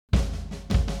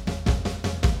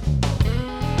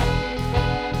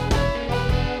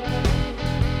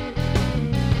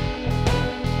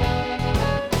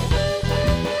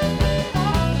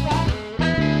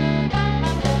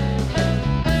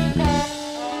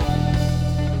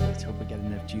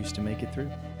right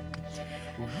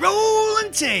through.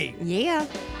 Rolling tape. Yeah.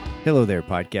 Hello there,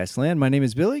 podcast land. My name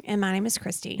is Billy. And my name is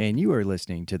Christy. And you are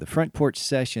listening to the Front Porch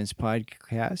Sessions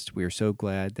podcast. We are so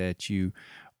glad that you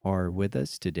are with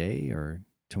us today or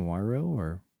tomorrow,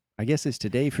 or I guess it's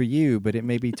today for you, but it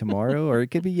may be tomorrow or it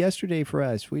could be yesterday for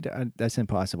us. That's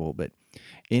impossible. But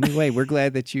anyway, we're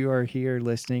glad that you are here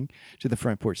listening to the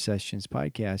Front Porch Sessions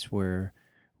podcast, where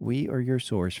we are your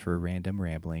source for random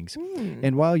ramblings.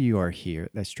 And while you are here,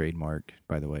 that's trademarked,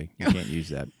 by the way. You can't use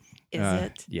that. Is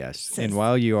it? Yes. Sis. And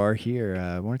while you are here,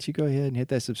 why don't you go ahead and hit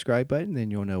that subscribe button?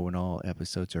 Then you'll know when all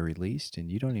episodes are released,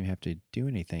 and you don't even have to do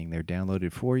anything. They're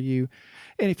downloaded for you.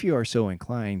 And if you are so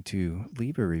inclined to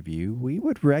leave a review, we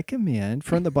would recommend,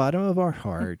 from the bottom of our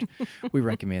heart, we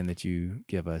recommend that you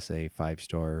give us a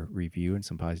 5-star review and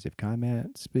some positive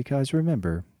comments, because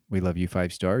remember, we love you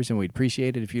 5 stars, and we'd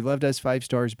appreciate it if you loved us 5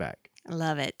 stars back. I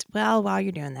love it. Well, while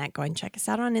you're doing that, go ahead and check us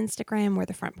out on Instagram. We're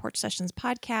the Front Porch Sessions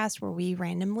podcast, where we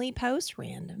randomly post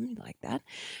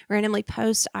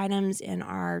items in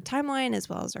our timeline as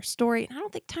well as our story. And I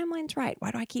don't think timeline's right.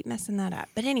 Why do I keep messing that up?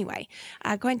 But anyway, go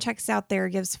ahead and check us out there.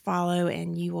 Give us a follow,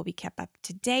 and you will be kept up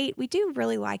to date. We do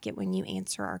really like it when you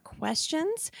answer our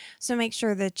questions. So make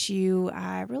sure that you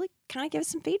really kind of give us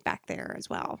some feedback there as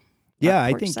well. Yeah,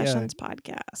 I Porch think Sessions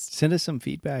podcast. Send us some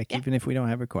feedback, even if we don't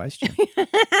have a question.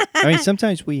 I mean,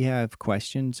 sometimes we have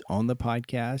questions on the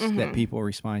podcast that people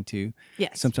respond to.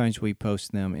 Yes. Sometimes we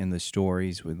post them in the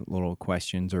stories with little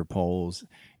questions or polls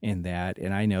in that.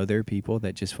 And I know there are people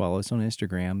that just follow us on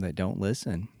Instagram that don't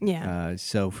listen. Yeah.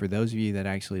 So for those of you that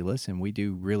actually listen, we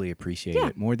do really appreciate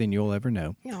it more than you'll ever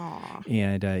know. Aw.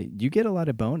 And you get a lot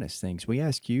of bonus things. We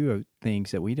ask you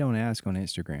things that we don't ask on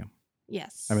Instagram.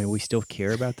 Yes. I mean, we still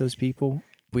care about those people.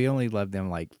 We only love them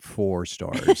like 4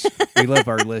 stars. We love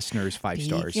our listeners 5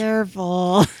 stars. Be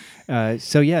careful.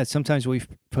 So sometimes we've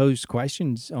posed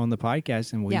questions on the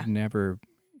podcast, and we've never,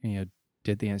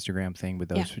 did the Instagram thing with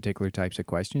those particular types of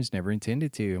questions. Never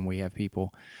intended to, and we have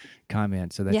people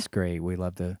comment. So that's great. We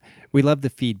love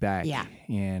the feedback. Yeah.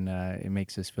 And it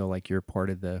makes us feel like you're part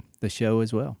of the show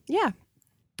as well. Yeah.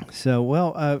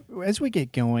 So, as we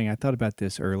get going, I thought about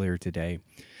this earlier today.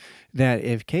 That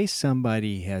in case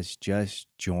somebody has just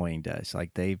joined us,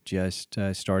 like they've just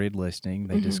started listening,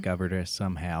 they discovered us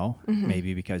somehow,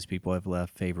 maybe because people have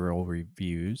left favorable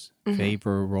reviews,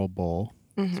 favorable.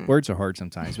 Words are hard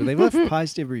sometimes, but they've left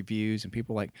positive reviews, and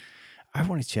people are like, I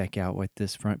want to check out what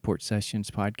this Front Porch Sessions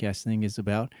podcast thing is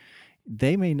about.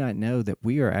 They may not know that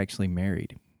we are actually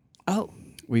married. Oh.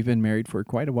 We've been married for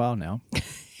quite a while now.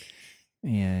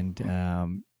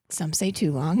 And some say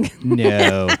too long.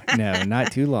 No,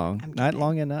 not too long. Not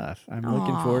long enough. I'm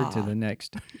looking forward to the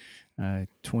next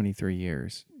 23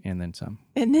 years and then some.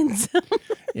 And then some.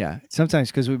 Yeah. Sometimes,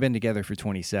 because we've been together for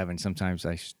 27, sometimes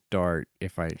I start,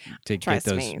 get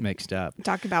those mixed up.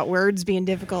 Talk about words being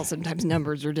difficult. Sometimes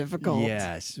numbers are difficult.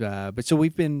 Yes. But so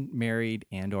we've been married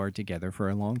and are together for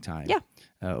a long time. Yeah.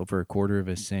 Over a quarter of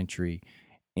a century.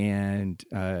 And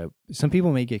some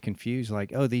people may get confused,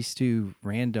 like, oh, these 2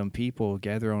 random people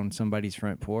gather on somebody's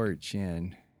front porch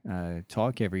and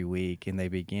talk every week, and they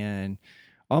begin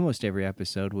almost every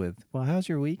episode with, well, how's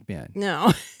your week been?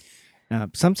 No.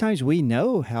 Sometimes we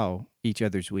know how each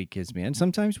other's week has been.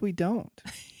 Sometimes we don't.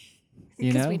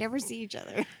 Because we never see each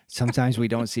other. Sometimes we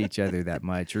don't see each other that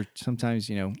much, or sometimes,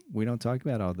 we don't talk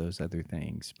about all those other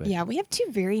things. But yeah, we have 2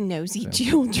 very nosy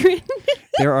children.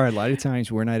 There are a lot of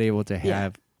times we're not able to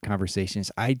have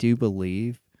conversations. I do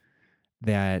believe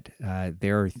that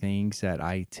there are things that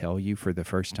I tell you for the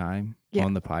first time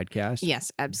on the podcast.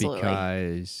 Yes, absolutely.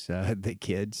 Because the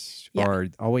kids are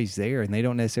always there, and they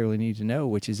don't necessarily need to know,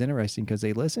 which is interesting because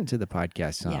they listen to the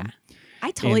podcast some. Yeah. I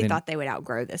totally thought they would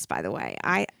outgrow this, by the way.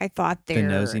 I thought the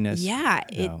nosiness. Yeah.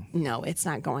 No, it's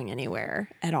not going anywhere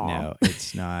at all. No,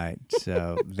 it's not.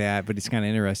 So but it's kind of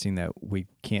interesting that we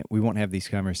won't have these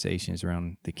conversations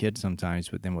around the kids sometimes,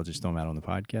 but then we'll just throw them out on the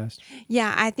podcast.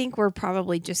 Yeah, I think we're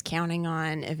probably just counting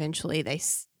on eventually they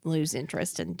lose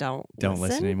interest and don't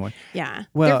listen anymore. Yeah.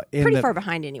 Well, they're pretty far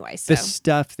behind anyway. So. The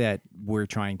stuff that we're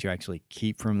trying to actually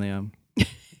keep from them,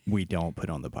 we don't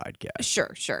put on the podcast.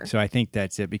 Sure. So I think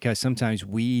that's it, because sometimes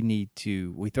we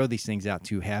throw these things out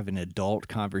to have an adult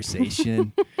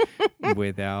conversation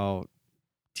without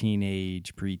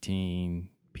teenage, preteen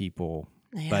people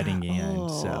butting in.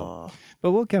 So,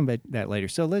 but we'll come back to that later.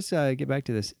 So let's get back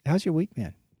to this. How's your week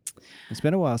been? It's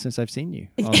been a while since I've seen you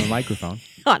on the microphone.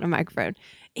 On a microphone.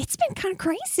 It's been kind of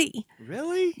crazy.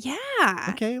 Really? Yeah.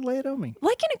 Okay, lay it on me.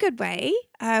 Like in a good way.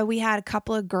 We had a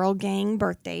couple of girl gang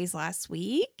birthdays last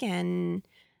week, and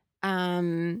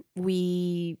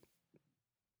we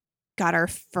got our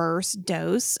first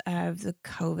dose of the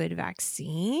COVID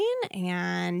vaccine,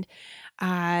 and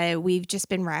we've just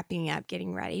been wrapping up,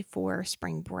 getting ready for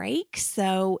spring break.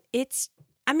 So it's,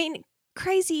 I mean,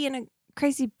 crazy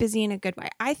busy in a good way.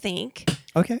 I think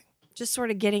Okay. just sort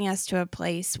of getting us to a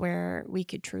place where we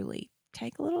could truly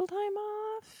take a little time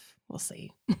off. We'll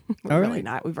see. We're All really right.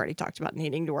 not. We've already talked about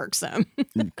needing to work some.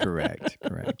 Correct.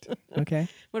 Okay.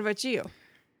 What about you?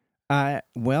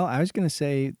 Well, I was going to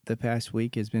say the past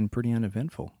week has been pretty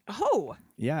uneventful. Oh,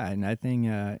 Yeah,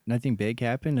 nothing big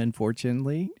happened.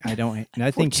 Unfortunately, I don't.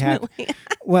 Nothing happened. fortunately.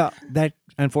 Well, that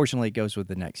unfortunately goes with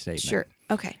the next statement. Sure.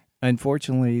 Okay.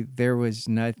 Unfortunately, there was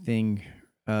nothing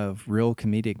of real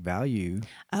comedic value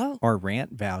Oh, or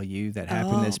rant value that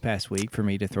happened this past week for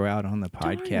me to throw out on the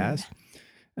darn. podcast.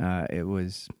 It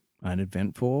was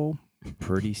uneventful,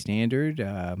 pretty standard.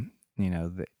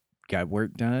 Got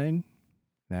work done.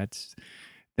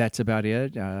 That's about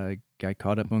it. Got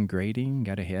caught up on grading,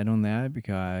 got ahead on that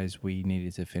because we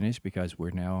needed to finish because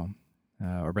we're now,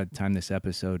 or by the time this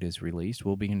episode is released,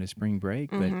 we'll be into spring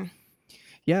break. Mhm. But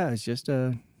yeah, it's just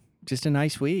a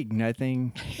nice week.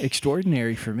 Nothing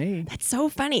extraordinary for me. That's so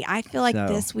funny. I feel like So-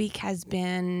 this week has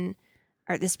been,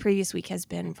 or this previous week has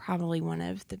been probably one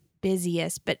of the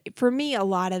busiest. But for me, a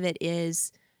lot of it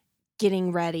is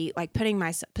getting ready, like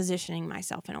positioning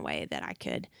myself in a way that I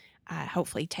could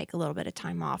hopefully take a little bit of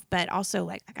time off. But also,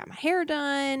 like, I got my hair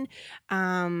done.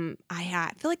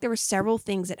 I feel like there were several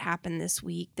things that happened this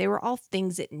week. They were all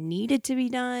things that needed to be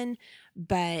done,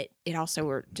 but it also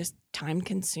were just time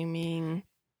consuming.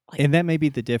 And that may be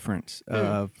the difference Mm.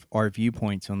 of our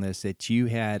viewpoints on this, that you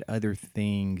had other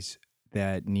things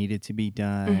that needed to be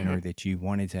done or that you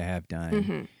wanted to have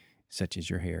done, such as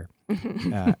your hair.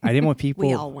 I didn't want people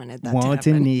We all wanted that wants to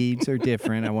happen. and needs are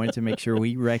different. I wanted to make sure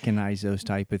we recognize those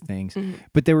type of things. Mhm.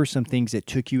 But there were some things that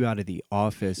took you out of the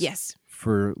office Yes.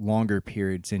 for longer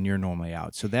periods than you're normally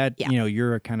out. So that, Yeah.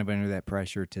 you're kind of under that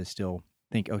pressure to still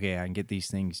think, okay, I can get these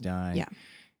things done. Yeah.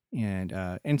 And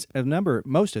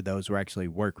most of those were actually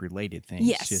work related things.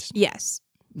 Yes. Yes.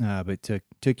 But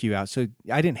took you out. So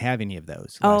I didn't have any of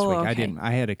those last week. Okay.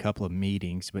 I had a couple of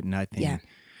meetings, but nothing Yeah.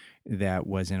 that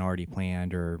wasn't already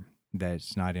planned or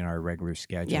that's not in our regular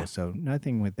schedule. Yeah. So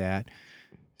nothing with that.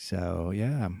 So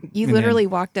yeah. You And literally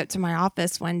walked up to my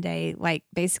office one day, like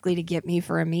basically to get me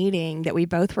for a meeting that we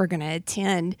both were going to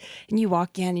attend. And you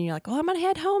walk in and you're like, "Oh, I'm going to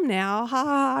head home now." Ha ha,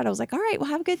 ha. And I was like, "All right, well,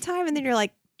 have a good time." And then you're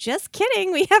like, "Just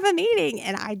kidding. We have a meeting."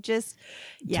 And I just,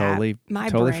 totally my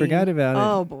totally brain. forgot about it.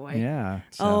 Oh, boy. Yeah.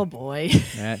 Oh, So boy.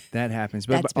 that happens.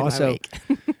 But That's been my also week.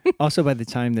 also by the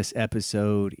time this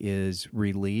episode is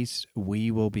released,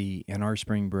 we will be in our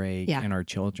spring break Yeah. and our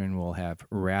children will have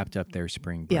wrapped up their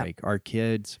spring Yeah. break. Our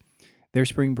kids, their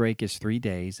spring break is 3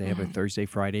 days. They have a Thursday,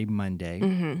 Friday, Monday.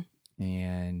 Mm-hmm.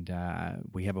 And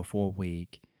we have a full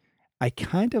week. I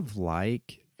kind of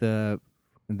like the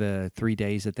 3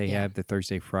 days that they Yeah. have, the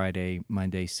Thursday, Friday,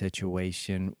 Monday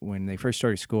situation. When they first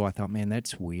started school, I thought, man,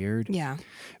 that's weird. Yeah.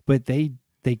 But they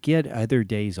get other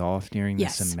days off during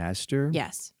Yes. the semester.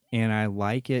 Yes. And I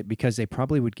like it because they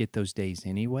probably would get those days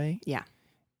anyway. Yeah.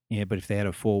 Yeah, but if they had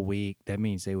a full week, that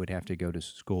means they would have to go to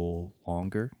school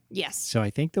longer. Yes. So I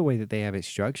think the way that they have it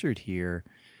structured here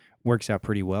works out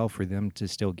pretty well for them to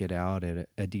still get out at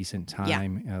a decent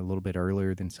time, a little bit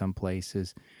earlier than some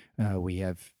places. We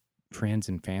have friends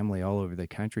and family all over the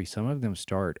country. Some of them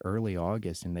start early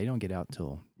August and they don't get out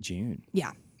till June.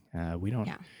 Yeah. We don't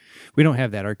Yeah. we don't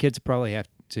have that. Our kids probably have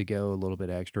to go a little bit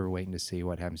extra. We're waiting to see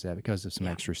what happens to that because of some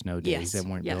Yeah. extra snow days Yes. that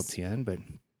weren't Yes. built in. But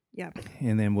Yeah.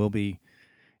 and then we'll be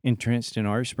entrenched in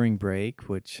our spring break,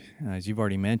 which, as you've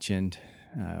already mentioned,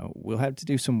 we'll have to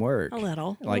do some work. A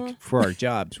little. Like for our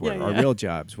jobs, Yeah, our yeah. real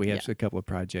jobs. We have Yeah. a couple of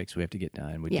projects we have to get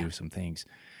done. We Yeah. do some things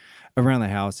around the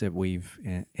house that we've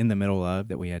in the middle of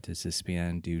that we had to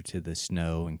suspend due to the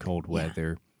snow and cold Yeah.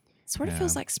 weather. Sort of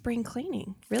feels like spring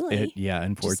cleaning, really.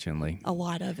 Unfortunately. A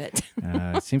lot of it.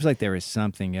 It seems like there is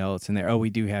something else in there. Oh, we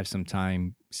do have some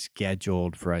time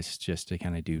scheduled for us just to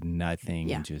kind of do nothing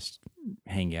Yeah. and just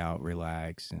hang out,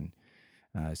 relax, and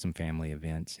some family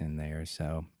events in there.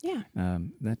 So Yeah.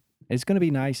 that it's going to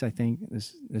be nice. I think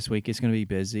this week it's going to be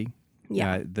busy.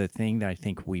 Yeah. The thing that I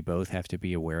think we both have to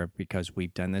be aware of, because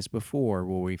we've done this before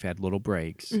where we've had little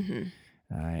breaks. Mm-hmm.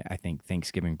 I think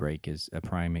Thanksgiving break is a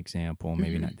prime example.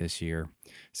 Maybe Mm-hmm. not this year.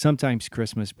 Sometimes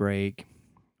Christmas break,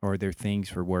 or there are things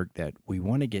for work that we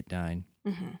want to get done.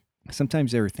 Mm-hmm.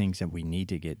 Sometimes there are things that we need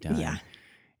to get done. Yeah.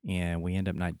 And we end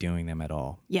up not doing them at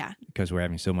all Yeah. because we're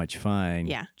having so much fun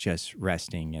Yeah. just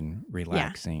resting and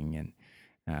relaxing. And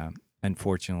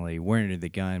unfortunately, we're under the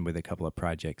gun with a couple of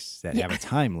projects that have Yeah. a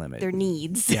time limit. Their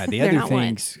needs. Yeah, the They're other not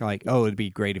things wants. like, oh, it'd be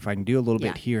great if I can do a little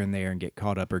Yeah. bit here and there and get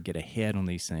caught up or get ahead on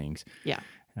these things. Yeah.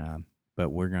 But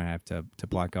we're gonna have to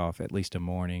block off at least a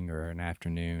morning or an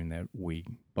afternoon that we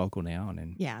buckle down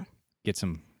and Yeah. get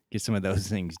some of those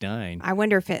things done. I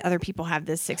wonder if other people have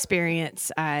this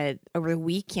experience. Over the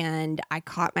weekend, I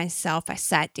caught myself. I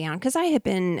sat down because I had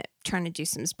been trying to do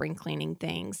some spring cleaning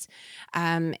things.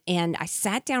 And I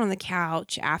sat down on the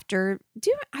couch after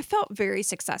doing, I felt very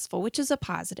successful, which is a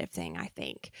positive thing, I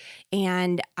think.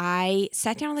 And I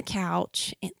sat down on the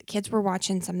couch, and the kids were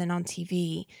watching something on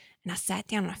TV. And I sat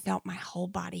down and I felt my whole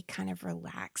body kind of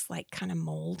relax, like kind of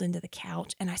mold into the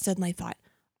couch. And I suddenly thought,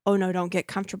 oh no, don't get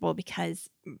comfortable, because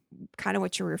kind of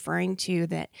what you're referring to,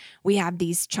 that we have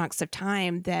these chunks of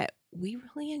time that we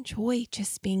really enjoy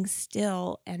just being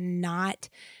still and not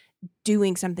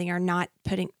doing something, or not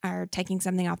putting or taking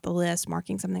something off the list,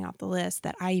 marking something off the list,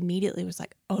 that I immediately was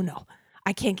like, oh no,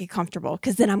 I can't get comfortable,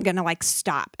 because then I'm going to like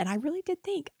stop. And I really did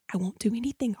think I won't do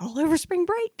anything all over spring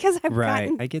break because I've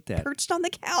gotten I get that. perched on the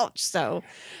couch. So,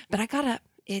 but I got up.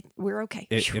 We're okay.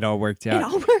 It all worked It out.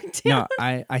 all worked No, out.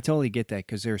 I totally get that,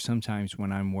 because there are some times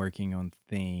when I'm working on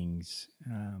things,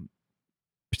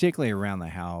 particularly around the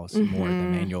house, more of the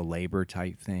Mhm. manual labor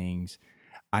type things.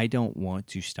 I don't want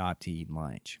to stop to eat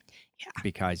lunch Yeah.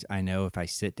 because I know if I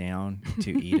sit down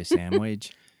to eat a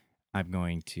sandwich, I'm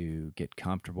going to get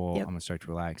comfortable. Yep. I'm going to start to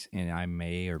relax, and I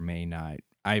may or may not.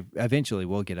 I eventually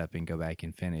will get up and go back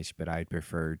and finish, but I'd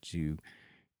prefer to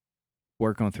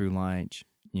work on through lunch,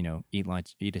 eat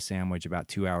lunch, eat a sandwich about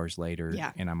 2 hours later,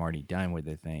 Yeah. and I'm already done with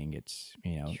the thing. It's,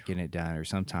 getting it done. Or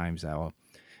sometimes I'll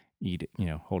eat,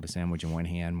 hold a sandwich in one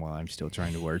hand while I'm still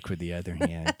trying to work with the other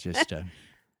hand, just to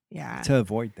Yeah.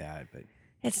 avoid that. But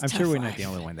It's I'm sure tough we're not the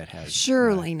life. only one that has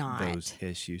Surely those not.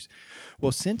 issues.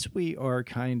 Well, since we are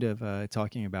kind of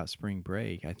talking about spring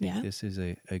break, I think Yeah. this is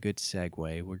a good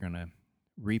segue. We're going to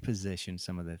reposition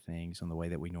some of the things on the way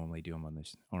that we normally do them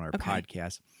on our Okay.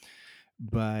 podcast.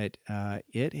 But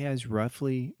it has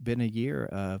roughly been a year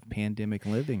of pandemic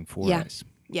living for Yeah. us,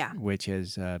 Yeah. which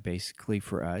has basically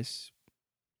for us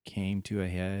came to a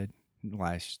head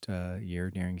last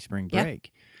year during spring Yeah.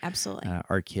 break. Absolutely.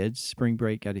 Our kids' spring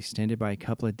break got extended by a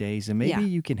couple of days, and maybe Yeah.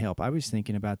 you can help. I was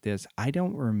thinking about this. I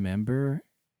don't remember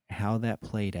how that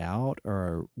played out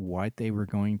or what they were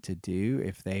going to do,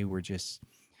 if they were just,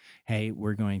 hey,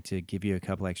 we're going to give you a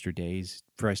couple extra days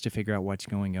for us to figure out what's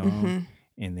going on. Mhm.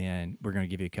 And then we're going to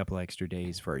give you a couple extra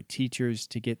days for our teachers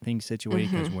to get things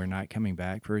situated because Mhm. we're not coming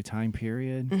back for a time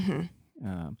period. Mhm.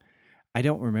 I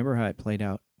don't remember how it played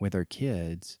out with our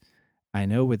kids. I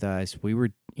know with us, we were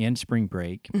in spring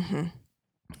break, Mhm.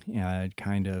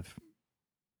 kind of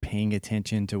paying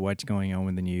attention to what's going on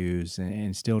with the news,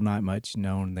 and still not much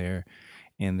known there.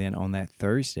 And then on that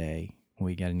Thursday,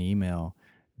 we got an email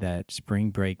that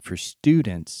spring break for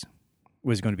students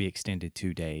was going to be extended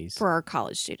 2 days. For our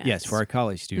college students. Yes, for our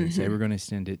college students. They Mhm. were going to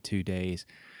extend it 2 days.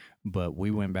 But we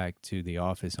went back to the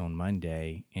office on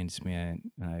Monday and spent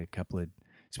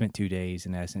 2 days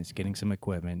in essence getting some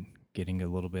equipment, getting a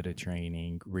little bit of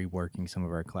training, reworking some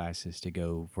of our classes to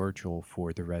go virtual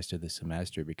for the rest of the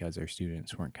semester because our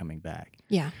students weren't coming back.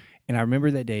 Yeah. And I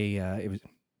remember that day, it was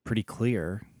pretty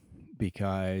clear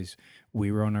because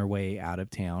we were on our way out of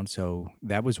town. So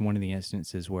that was one of the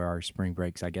instances where our spring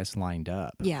breaks, I guess, lined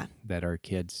up. Yeah. That our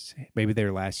kids, maybe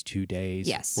their last 2 days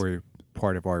Yes. were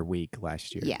part of our week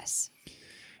last year. Yes.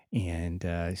 And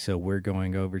so we're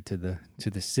going over to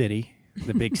the city,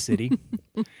 the big city,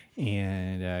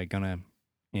 and gonna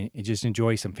just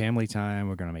enjoy some family time.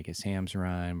 We're gonna make a Sam's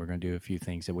run. We're gonna do a few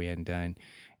things that we hadn't done.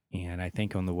 And I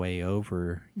think on the way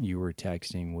over, you were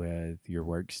texting with your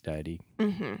work study,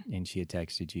 Mhm. and she had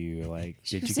texted you like,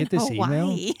 She "Did you was get in this email?"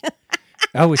 Hawaii.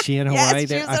 Oh, was she in Yes, Hawaii? she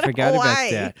There, was I in forgot about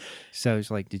Hawaii. that. So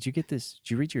it's like, "Did you get this?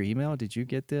 Did you read your email? Did you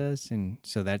get this?" And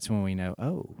so that's when we know.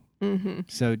 Oh, Mhm.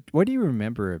 so what do you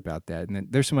remember about that? And then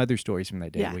there's some other stories from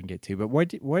that day Yeah. we can get to. But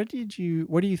what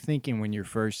are you thinking when you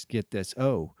first get this?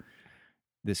 Oh,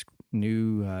 this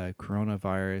new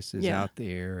coronavirus is Yeah. out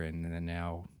there, and then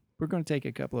now we're going to take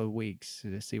a couple of weeks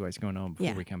to see what's going on before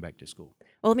Yeah. we come back to school.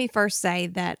 Well, let me first say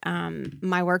that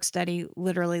my work study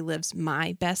literally lives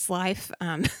my best life.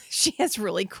 She has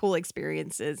really cool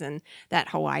experiences, and that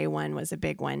Hawaii one was a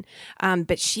big one.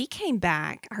 But she came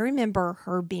back. I remember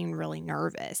her being really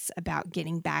nervous about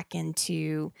getting back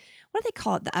into, what do they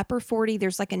call it? The upper 40.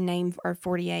 There's like a name, or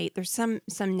 48. There's some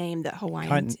name that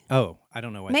Hawaiians. I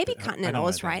don't know what. Maybe I don't continental know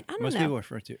is that. right. I don't Most know. people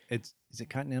refer to it. Is it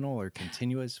continental or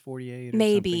continuous 48 or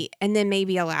Maybe, and then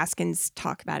maybe Alaskans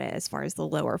talk about it as far as the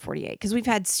lower 48, because we've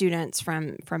had students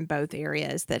from both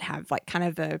areas that have like kind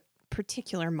of a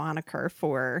particular moniker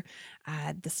for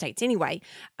the states. Anyway,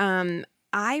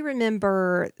 I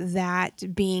remember that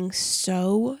being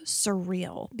so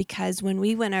surreal because when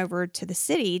we went over to the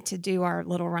city to do our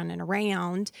little running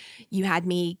around, you had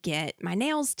me get my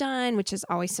nails done, which is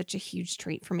always such a huge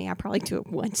treat for me. I probably do it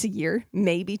once a year,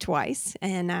 maybe twice.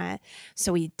 And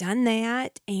so we'd done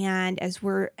that. And as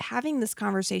we're having this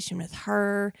conversation with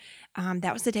her,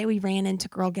 that was the day we ran into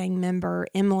Girl Gang member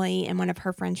Emily and one of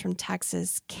her friends from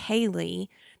Texas, Kaylee.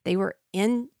 They were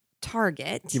in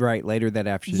Target. Right, later that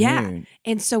Yeah. afternoon.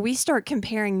 And so we start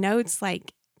comparing notes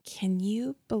like, can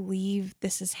you believe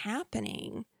this is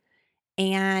happening?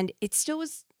 And it still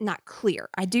was not clear.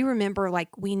 I do remember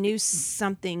like we knew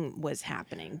something was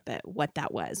happening, but what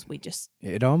that was, we just.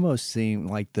 It almost seemed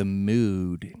like the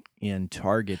mood in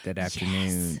Target that Yes.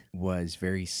 afternoon was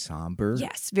very somber.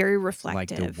 Yes, very Like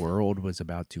reflective. the world was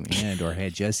about to end or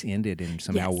had just ended, and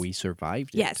somehow Yes. we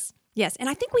survived it. Yes. Yes. And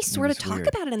I think we sort of was talk weird.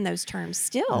 about it in those terms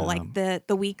still, like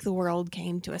the week the world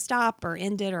came to a stop or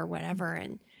ended or whatever.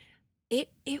 And it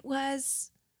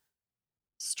was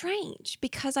strange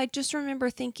because I just remember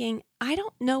thinking, I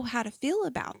don't know how to feel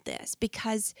about this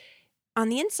because on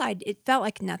the inside, it felt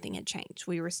like nothing had changed.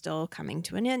 We were still coming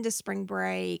to an end of spring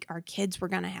break. Our kids were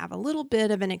going to have a little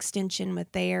bit of an extension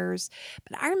with theirs.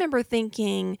 But I remember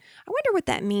thinking, I wonder what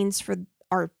that means for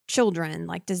our children.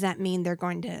 Like, does that mean they're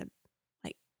going to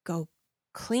like go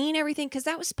clean everything? Because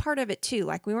that was part of it too.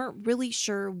 Like, we weren't really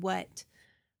sure what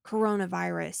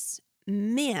coronavirus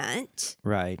meant.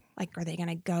 Right. Like, are they going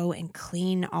to go and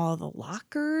clean all the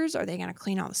lockers? Are they going to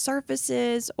clean all the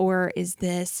surfaces? Or is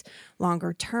this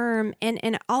longer term?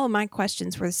 And all of my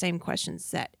questions were the same questions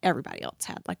that everybody else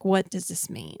had. Like, what does this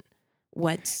mean?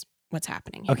 What's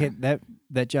happening here? Okay,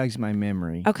 that jogs my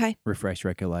memory. Okay. Refresh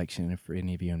recollection for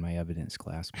any of you in my evidence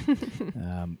class.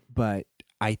 But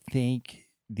I think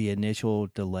the initial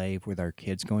delay with our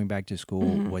kids going back to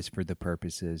school was for the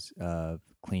purposes of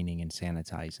cleaning and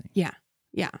sanitizing. Yeah.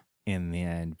 And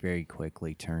then very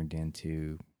quickly turned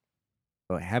into,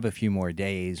 well, have a few more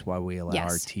days while we allow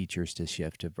our Yes. teachers to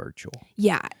shift to virtual.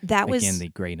 Yeah. That was. Again, the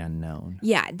great unknown.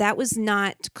 Yeah, that was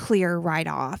not clear right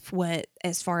off what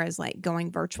as far as like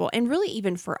going virtual. And really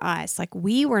even for us, like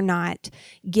we were not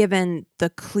given the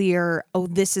clear, oh,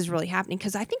 this is really happening.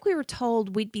 Because I think we were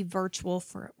told we'd be virtual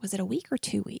for, was it a week or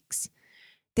 2 weeks?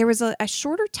 There was a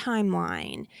shorter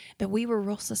timeline, but we were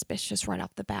real suspicious right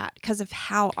off the bat because of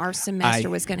how our semester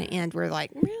was going to end. We're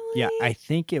like, really? Yeah, I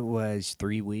think it was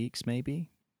 3 weeks maybe.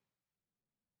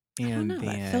 I don't And know, that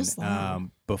then feels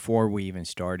long. before we even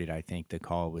started, I think the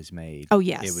call was made. Oh,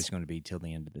 yes. It was going to be till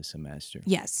the end of the semester.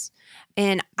 Yes.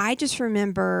 And I just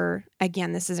remember,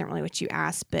 again, this isn't really what you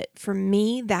asked, but for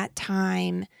me, that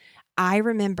time, I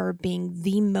remember being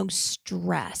the most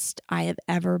stressed I have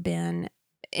ever been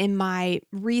in my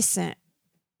recent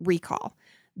recall.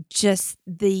 Just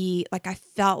I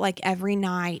felt like every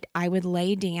night I would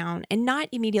lay down and not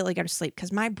immediately go to sleep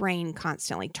because my brain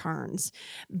constantly turns,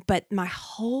 but my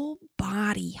whole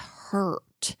body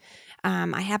hurt.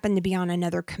 I happened to be on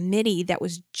another committee that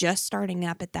was just starting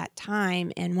up at that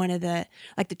time. And one of the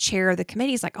chair of the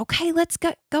committee is like, okay, let's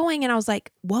get going. And I was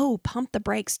like, whoa, pump the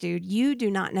brakes, dude. You do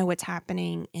not know what's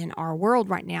happening in our world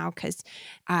right now. Cause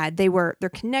they're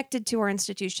connected to our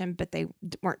institution, but they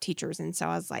weren't teachers. And so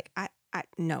I was like,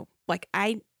 no, like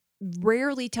I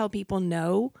rarely tell people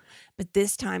no, but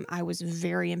this time I was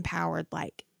very empowered.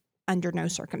 Like under no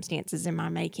circumstances am I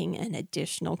making an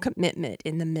additional commitment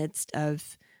in the midst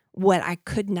of what I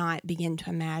could not begin to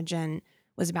imagine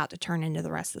was about to turn into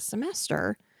the rest of the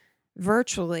semester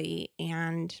virtually.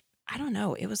 And I don't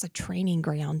know, it was a training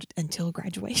ground until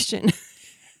graduation.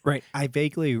 Right. I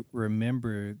vaguely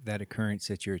remember that occurrence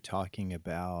that you're talking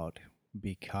about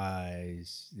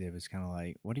because it was kind of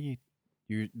like, what are you,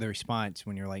 the response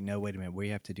when you're like, no, wait a minute, we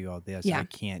have to do all this. Yeah. I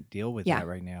can't deal with Yeah. that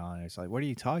right now. And it's like, what are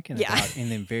you talking Yeah. about? And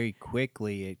then very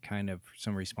quickly, it kind of,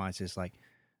 some responses like,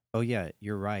 oh, yeah,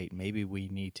 you're right. Maybe we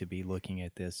need to be looking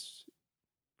at this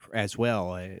as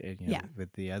well, Yeah.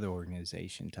 with the other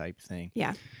organization type thing.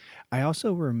 Yeah. I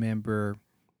also remember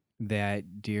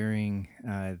that during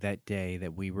that day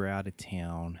that we were out of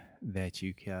town, that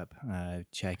you kept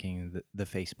checking the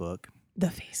Facebook. The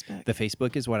Facebook. The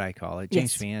Facebook is what I call it.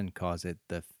 James Yes. Fan calls it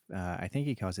I think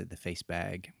he calls it the face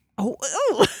bag. Oh.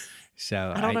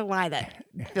 So I don't know why that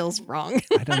feels wrong.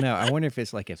 I don't know. I wonder if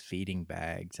it's like a feeding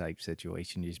bag type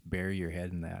situation. You just bury your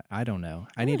head in that. I don't know.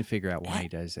 I need to figure out why he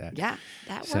does that. Yeah,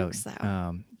 that So, works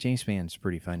though. James Fan's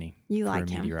pretty funny. You for like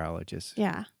a him. meteorologist.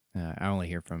 Yeah. I only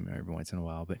hear from him every once in a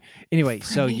while. But anyway, For a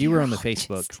so you were on the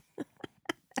meteorologist. Facebook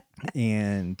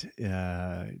and,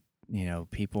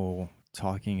 people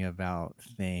talking about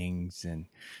things, and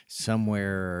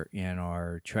somewhere in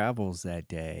our travels that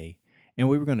day, and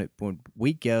we were going to, when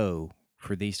we go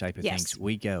for these type of things, Yes.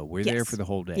 we're there for Yes. the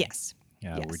whole day. Yes.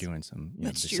 We're Yes. doing some,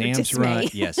 Much the to your Sam's run.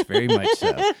 dismay. Yes, very much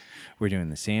so. We're doing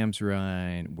the Sam's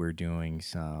run. We're doing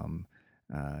some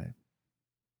uh,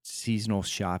 seasonal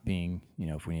shopping.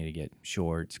 If we need to get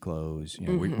shorts, clothes,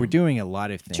 we're doing a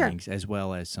lot of Sure. things as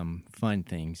well as some fun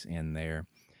things in there.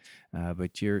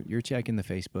 But you're checking the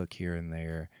Facebook here and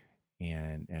there,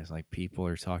 and as like people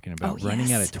are talking Oh, about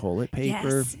running out of yes. toilet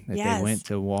paper, Yes. that they Yes. went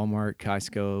to Walmart,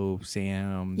 Costco, Yeah.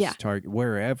 Sam's, Target,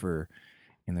 wherever,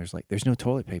 and there's no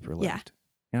toilet paper Yeah. left.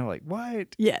 And I'm like,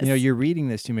 what? Yes. You're reading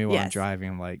this to me while I'm Yes. driving.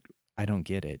 I'm like, I don't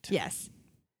get it. Yes.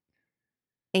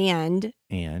 And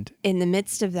And in the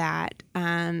midst of that,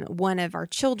 one of our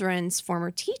children's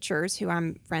former teachers, who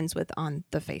I'm friends with on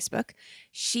the Facebook,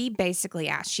 she basically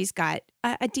asked, she's got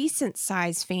a decent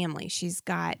sized family. She's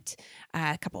got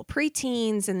a couple of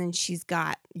preteens, and then she's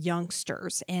got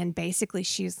youngsters. And basically,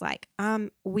 she's like,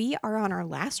 we are on our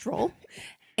last roll.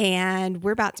 And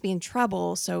we're about to be in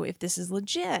trouble. So if this is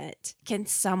legit, can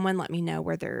someone let me know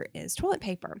where there is toilet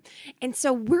paper? And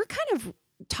so we're kind of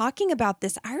talking about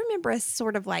this. I remember us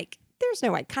sort of like, there's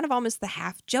no way, kind of almost the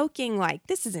half joking, like,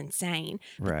 this is insane.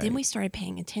 But then right, we started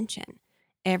paying attention.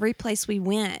 Every place we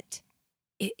went,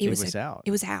 it was out. It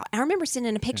was out. I remember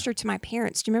sending a picture to my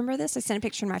parents. Do you remember this? I sent a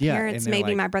picture to my Yeah, parents, and they're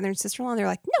maybe like, my brother and sister-in-law. And they're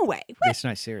like, no way. What? It's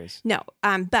not serious. No.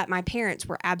 But my parents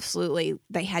were absolutely,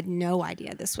 they had no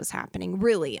idea this was happening,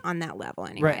 really, on that level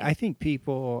anyway. Right. I think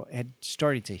people had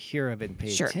started to hear of it and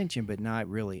pay Sure. attention, but not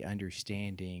really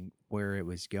understanding where it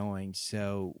was going.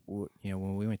 So,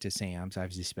 when we went to Sam's, I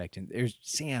was expecting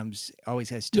Sam's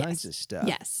always has tons Yes. of stuff.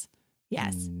 Yes.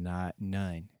 Yes.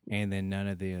 None. And then none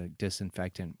of the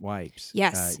disinfectant wipes.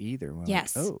 Yes. Either. We're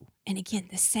Yes. like, oh. And again,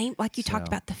 the same, like you talked So,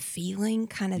 about the feeling,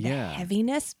 kind of the yeah.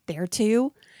 heaviness there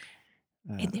too.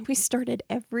 Uh, And then we started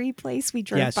every place we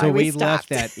drove yeah, by, so we left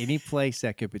stopped. at any place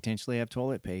that could potentially have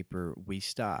toilet paper, we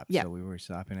stopped. Yep. So we were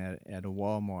stopping at a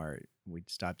Walmart. We'd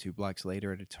stop 2 blocks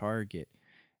later at a Target.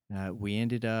 We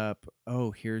ended up,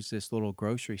 here's this little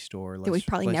grocery store. that we've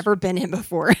probably never been in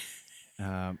before.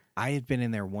 I had been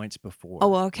in there once before.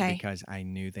 Oh, okay. Because I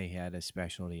knew they had a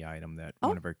specialty item that Oh.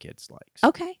 one of our kids likes.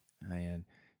 Okay. And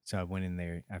so I went in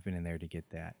there. I've been in there to get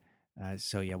that.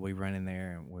 So yeah, we run in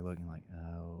there and we're looking like,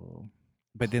 oh.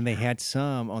 But then they had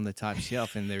some on the top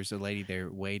shelf, and there's a lady there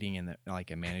waiting, and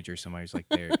like a manager, somebody's like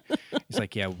there. It's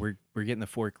like, yeah, we're getting the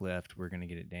forklift. We're gonna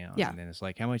get it down. Yeah. And then it's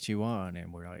like, how much you want?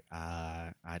 And we're like,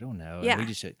 I don't know. Yeah. And we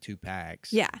just had 2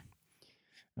 packs. Yeah.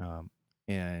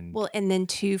 And Well, and then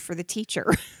 2 for the teacher.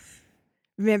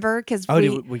 Remember? Because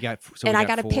we got. So and we I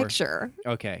got a 4. picture.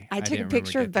 Okay. I took a didn't remember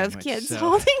picture of getting that both much. kids So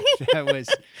holding that was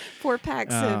 4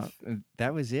 packs of.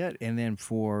 that was it. And then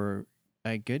for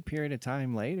a good period of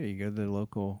time later, you go to the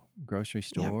local grocery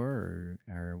store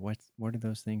or what are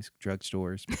those things?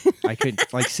 Drugstores. I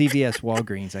couldn't, like CVS,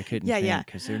 Walgreens. I couldn't think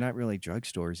because they're not really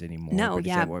drugstores anymore. No, but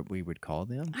yeah. Is that what we would call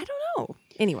them? I don't know.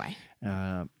 Anyway.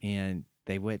 And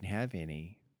they wouldn't have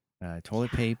any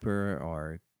toilet paper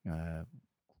or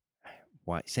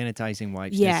sanitizing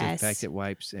wipes, Yes. disinfectant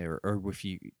wipes, or if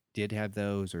you did have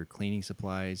those, or cleaning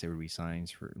supplies, there would be signs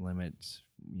for limits,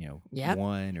 Yep.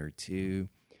 1 or 2.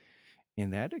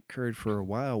 And that occurred for a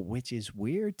while, which is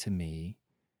weird to me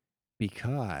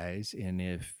because, and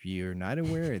if you're not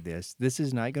aware of this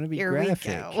is not going to be Here graphic,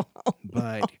 we go.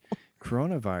 but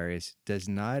coronavirus does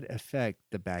not affect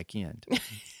the back end.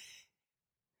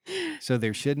 So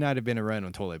there should not have been a run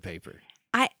on toilet paper.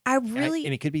 I really,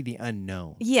 and it could be the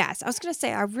unknown. yes, I was going to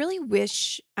say, I really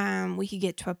wish we could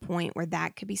get to a point where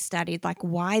that could be studied, like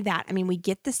why that. I mean, we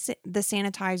get the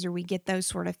sanitizer, we get those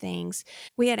sort of things.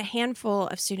 We had a handful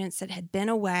of students that had been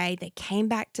away. They came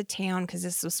back to town because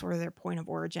this was sort of their point of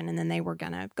origin, and then they were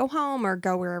going to go home or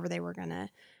go wherever they were going to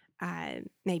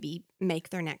maybe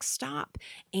make their next stop.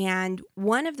 And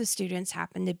one of the students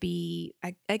happened to be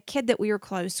a kid that we were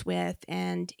close with,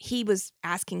 and he was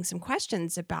asking some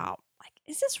questions about, like,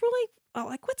 is this really,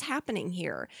 like, what's happening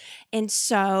here? And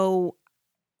so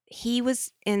he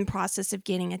was in process of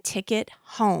getting a ticket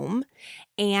home,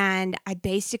 and I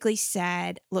basically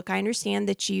said, look, I understand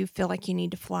that you feel like you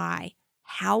need to fly.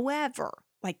 However,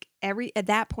 like at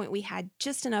that point we had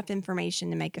just enough information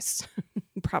to make us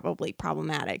probably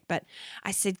problematic, but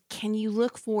I said, can you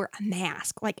look for a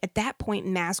mask? Like at that point,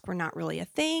 masks were not really a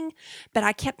thing, but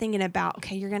I kept thinking about,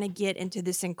 okay, you're going to get into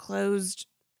this enclosed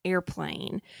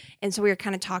airplane. And so we were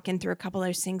kind of talking through a couple of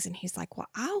those things, and he's like, well,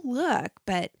 I'll look,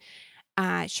 but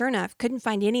sure enough, couldn't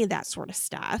find any of that sort of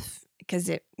stuff because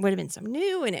it would have been some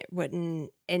new, and it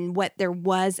wouldn't, and what there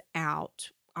was out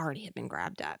already had been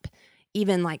grabbed up.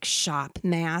 even like shop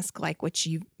mask, like what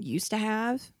you used to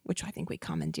have, which I think we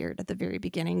commandeered at the very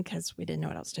beginning because we didn't know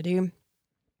what else to do.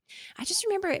 I just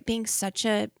remember it being such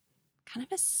a kind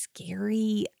of a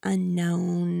scary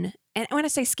unknown. And when I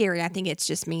say scary, I think it's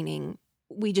just meaning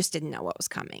we just didn't know what was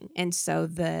coming. And so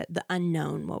the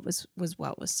unknown was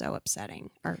what was so upsetting,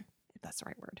 or if that's the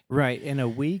right word. Right. And a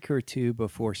week or two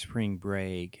before spring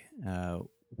break,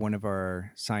 one of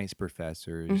our science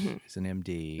professors Hmm. is an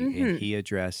MD, and Hmm. he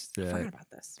addressed I forgot about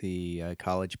this. the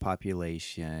college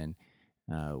population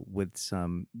with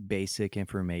some basic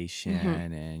information Hmm.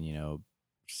 and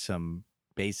some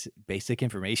basic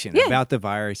information Yeah. about the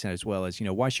virus, as well as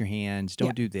wash your hands, Yeah.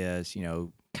 don't do this,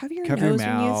 Cover your cover your nose when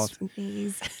you mouth.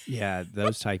 sneeze. Yeah,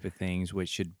 those type of things, which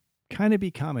should kind of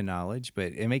be common knowledge,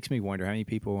 but it makes me wonder how many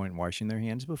people weren't washing their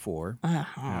hands before.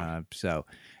 Uh-huh. So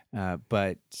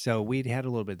we'd had a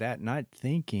little bit of that, not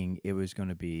thinking it was going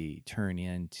to be turn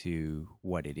into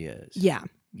what it is. Yeah.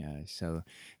 So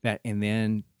that, and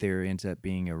then there ends up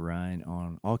being a run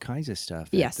on all kinds of stuff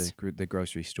at Yes. the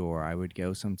grocery store. I would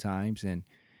go sometimes, and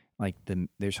like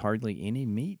there's hardly any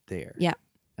meat there. Yeah.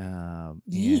 And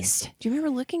Yeast. Do you remember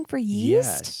looking for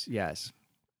yeast? yes.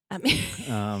 I mean,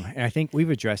 And I think we've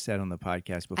addressed that on the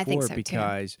podcast I think before so too.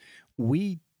 because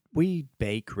we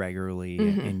bake regularly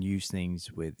Mhm. and use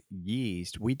things with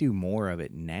yeast. We do more of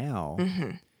it now,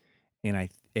 Mhm. and I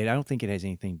don't think it has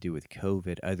anything to do with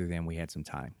COVID other than we had some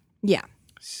time. Yeah.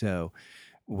 So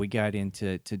we got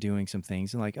into doing some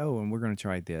things and like, oh, and we're going to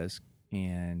try this,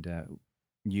 and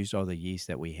used all the yeast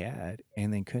that we had,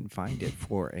 and then couldn't find it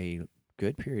for a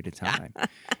good period of time.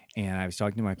 And I was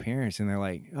talking to my parents, and they're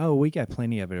like, "Oh, we got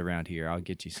plenty of it around here. I'll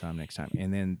get you some next time."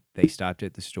 And then they stopped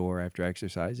at the store after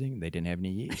exercising. They didn't have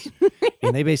any yeast,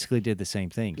 and they basically did the same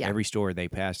thing. Yeah. Every store they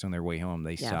passed on their way home,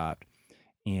 they Yeah. stopped.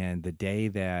 And the day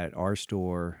that our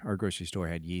grocery store,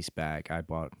 had yeast back, I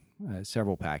bought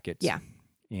several packets. Yeah.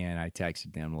 And I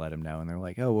texted them, let them know, and they're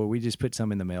like, "Oh, well, we just put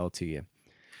some in the mail to you."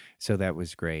 So that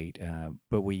was great.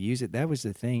 But we use it. That was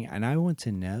the thing, and I want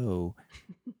to know.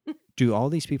 Do all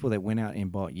these people that went out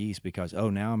and bought yeast because, oh,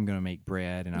 now I'm going to make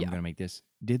bread and I'm Yeah. going to make this,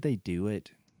 did they do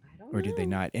it I don't or did they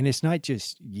know. not? And it's not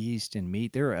just yeast and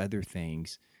meat. There are other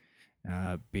things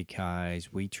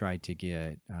because we tried to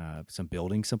get some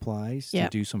building supplies to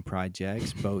Yep. do some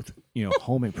projects, both,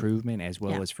 home improvement as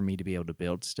well Yeah. as for me to be able to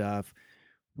build stuff.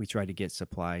 We tried to get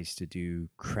supplies to do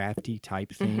crafty type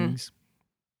Mhm. things,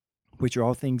 which are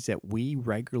all things that we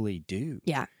regularly do.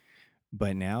 Yeah.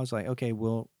 But now it's like, okay,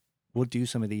 we'll do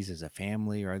some of these as a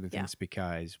family or other Yeah. things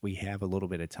because we have a little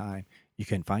bit of time. You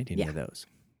couldn't find any Yeah. of those.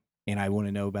 And I want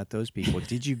to know about those people.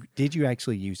 Did you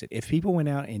actually use it? If people went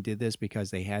out and did this because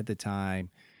they had the time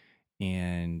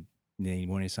and they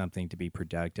wanted something to be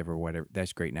productive or whatever,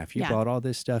 that's great. Now, if you Yeah. bought all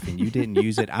this stuff and you didn't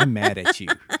use it, I'm mad at you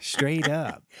straight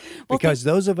up. Well, Because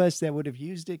those of us that would have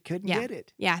used it couldn't Yeah. get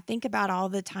it. Yeah. Think about all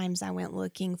the times I went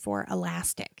looking for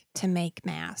elastic to make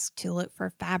masks, to look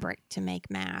for fabric to make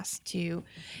masks, to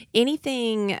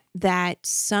anything that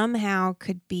somehow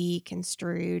could be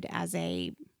construed as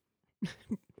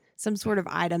some sort of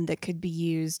item that could be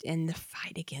used in the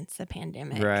fight against the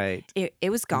pandemic. Right. It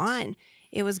was gone.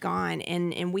 It was gone.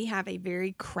 And we have a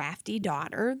very crafty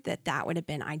daughter that would have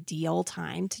been ideal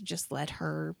time to just let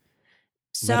her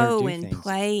sew do and things.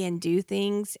 play and do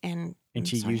things. And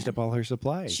She used up all her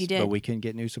supplies. She did. But we couldn't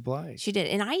get new supplies. She did.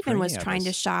 And I for even was any of trying to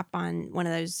us. shop on one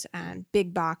of those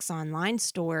big box online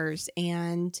stores,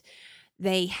 and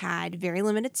they had very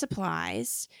limited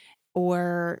supplies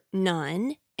or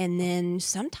none. And then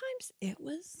sometimes it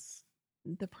was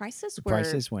the prices The were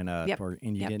prices went up, Yep.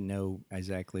 and you Yep. didn't know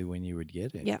exactly when you would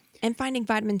get it. Yep. And finding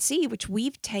vitamin C, which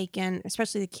we've taken,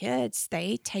 especially the kids,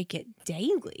 they take it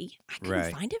daily. I couldn't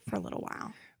Right. find it for a little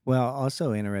while. Well,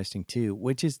 also interesting too,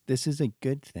 this is a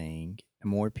good thing.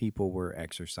 More people were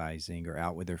exercising or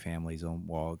out with their families on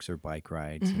walks or bike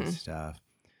rides and Mhm. stuff.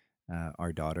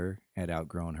 Our daughter had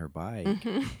outgrown her bike.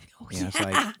 Mhm. Oh, And it's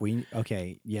yeah.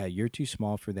 like, you're too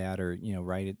small for that, or,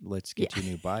 right, let's get you a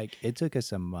new bike. It took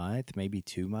us a month, maybe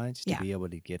 2 months to Yeah. be able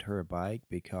to get her a bike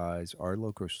because our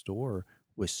local store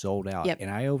was sold out. Yep.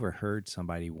 And I overheard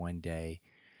somebody one day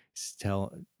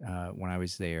tell, when I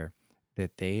was there,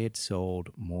 that they had sold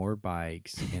more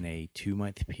bikes in a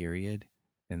 2-month period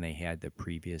than they had the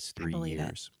previous 3 believe it.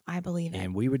 years. I believe it.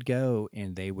 And we would go,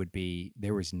 and there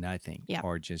was nothing, Yep.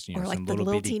 or just Or like some the little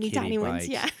little bitty teeny kitty tiny bikes.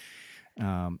 ones.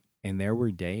 Yeah. And there were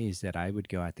days that I would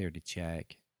go out there to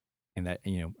check, and that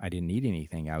I didn't need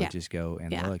anything. I would Yeah. just go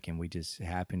and Yeah. look, and we just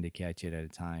happened to catch it at a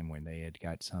time when they had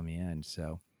got some in.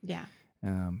 So Yeah.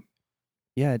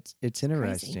 yeah, it's crazy.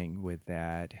 interesting with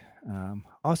that.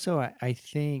 Also, I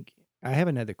think I have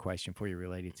another question for you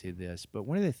related to this, but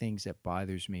one of the things that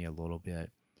bothers me a little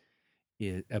bit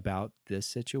about this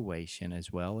situation,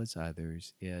 as well as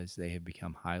others, is they have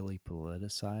become highly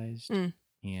politicized Mm,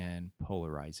 and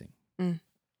polarizing mm.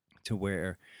 to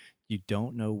where you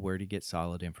don't know where to get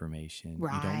solid information. You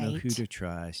don't know who Right. to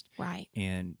trust. Right.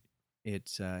 And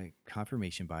it's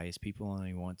confirmation bias. People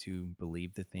only want to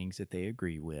believe the things that they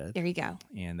agree with. There you go.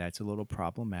 And that's a little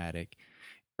problematic.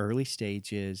 Early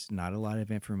stages, not a lot of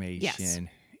Yes. information.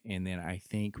 And then I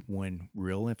think when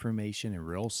real information and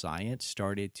real science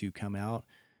started to come out,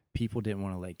 people didn't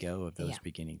want to let go of Yeah. those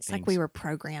beginning It's like we things. were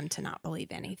programmed to not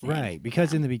believe anything. Right.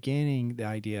 Because Yeah. in the beginning, the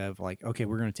idea of like, okay,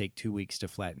 we're going to take 2 weeks to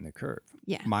flatten the curve.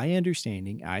 Yeah. My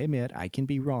understanding, I admit I can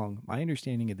be wrong. My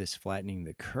understanding of this flattening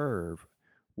the curve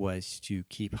was to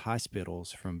keep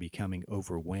hospitals from becoming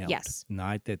overwhelmed. Yes.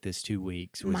 Not that this 2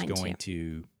 weeks was Mine going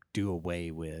too. to do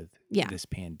away with Yeah. this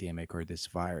pandemic or this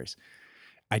virus.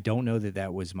 I don't know that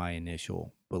that was my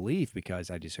initial belief because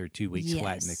I just heard 2 weeks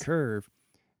flatten the Yes. curve,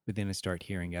 but then I start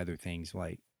hearing other things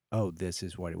like, oh, this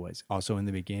is what it was. Also, in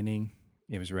the beginning,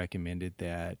 it was recommended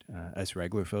that us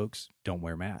regular folks don't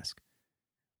wear masks.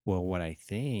 Well, what I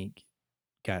think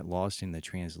got lost in the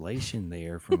translation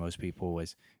there for most people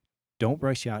was don't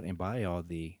rush out and buy all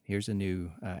the, here's a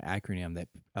new acronym that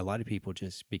a lot of people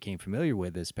just became familiar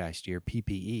with this past year,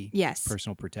 PPE, Yes.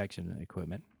 personal protection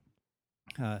equipment.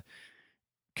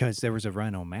 Because there was a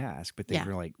run on masks, but they Yeah.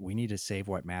 were like, we need to save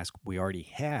what mask we already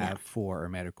have for our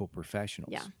medical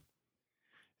professionals. Yeah.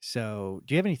 So,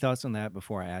 do you have any thoughts on that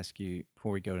before I ask you,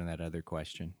 before we go to that other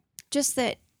question? Just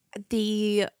that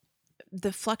the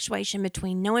fluctuation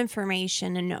between no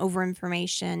information and over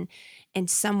information and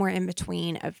somewhere in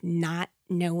between of not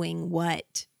knowing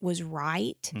what was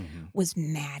right was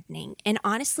maddening. And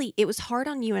honestly, it was hard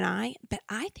on you and I, but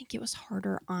I think it was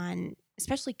harder on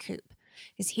especially Coop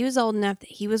because he was old enough that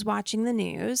he was watching the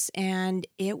news and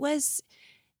it was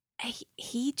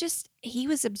he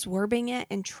was absorbing it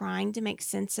and trying to make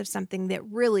sense of something that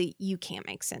really you can't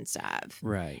make sense of.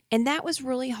 Right. And that was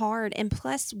really hard. And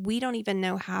plus, we don't even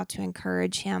know how to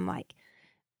encourage him. Like,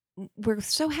 we're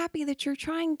so happy that you're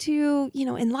trying to,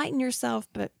 enlighten yourself,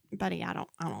 but buddy, I don't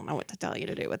know what to tell you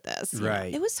to do with this.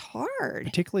 Right. It was hard.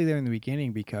 Particularly there in the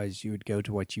beginning because you would go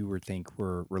to what you would think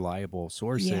were reliable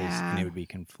sources and it Yeah. would be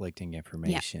conflicting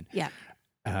information. Yeah.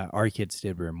 Our kids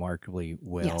did remarkably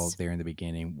well Yes. there in the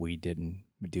beginning. We didn't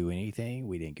do anything.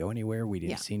 We didn't go anywhere. We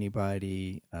didn't Yeah. see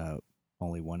anybody.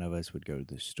 Only one of us would go to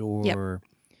the store.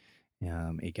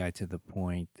 It got to the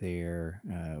point there.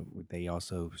 They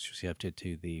also shifted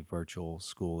to the virtual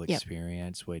school Yep.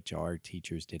 experience, which our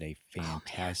teachers did a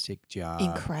fantastic job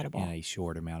Incredible. in a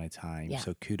short amount of time. Yeah.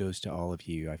 So kudos to all of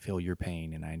you. I feel your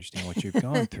pain and I understand what you've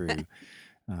gone through.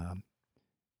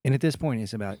 And at this point,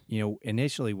 it's about,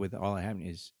 initially with all that happened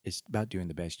it's about doing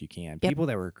the best you can. Yep. People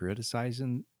that were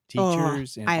criticizing Oh,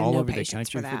 teachers and I have all no over the patience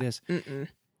country for that. this, Mm-mm.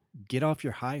 get off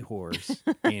your high horse.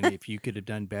 And if you could have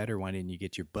done better, why didn't you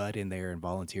get your butt in there and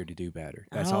volunteer to do better?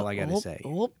 That's all I got to say.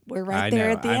 We're I right there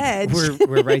know. at the edge.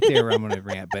 We're right there where I'm going to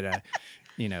rant, but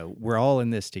we're all in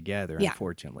this together, Yeah.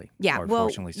 unfortunately. Yeah, Or well,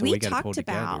 fortunately, so we we got to pull talked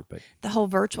together. about But the whole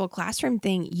virtual classroom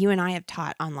thing. You and I have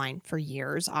taught online for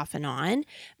years, off and on,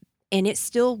 and it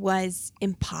still was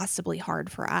impossibly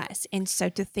hard for us. And so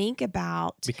to think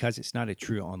about because it's not a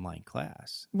true online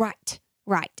class.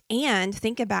 Right. And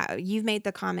think about, you've made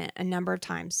the comment a number of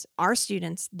times, our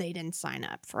students, they didn't sign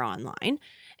up for online.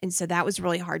 And so that was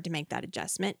really hard to make that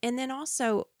adjustment. And then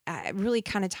also really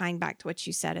kind of tying back to what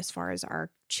you said, as far as our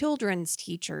children's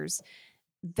teachers,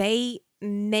 they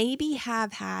maybe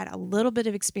have had a little bit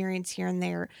of experience here and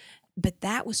there, but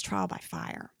that was trial by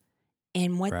fire.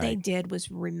 And what they Right. did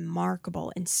was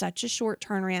remarkable in such a short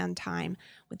turnaround time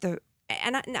with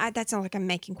that's not like I'm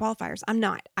making qualifiers. I'm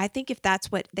not. I think if that's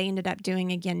what they ended up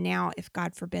doing again now, if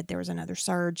God forbid there was another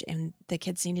surge and the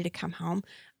kids needed to come home,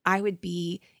 I would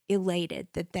be elated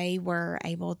that they were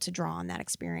able to draw on that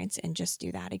experience and just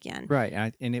do that again.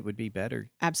 Right. And it would be better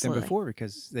Absolutely. than before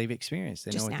because they've experienced,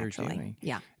 they Just know what naturally. they're doing.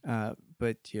 Yeah.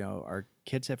 But, our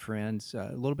kids have friends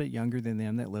a little bit younger than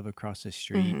them that live across the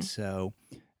street. Mhm. So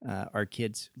our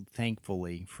kids,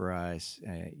 thankfully for us,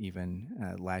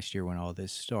 even last year when all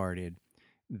this started,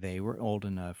 they were old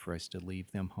enough for us to leave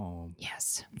them home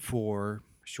Yes. for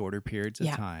shorter periods of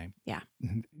Yeah. time. Yeah.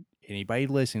 Anybody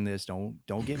listening to this, don't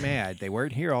get mad. They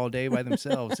weren't here all day by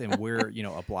themselves, and we're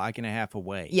a block and a half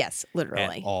away. Yes, At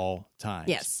literally. all times.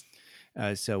 Yes.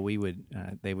 So we would,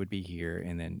 they would be here,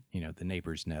 and then the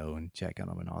neighbors know and check on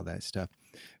them and all that stuff.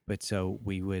 But so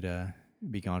we would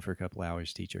be gone for a couple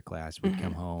hours, teach our class. We'd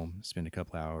come home, spend a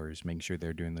couple hours, making sure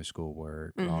they're doing their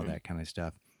schoolwork, all Mhm. that kind of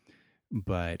stuff.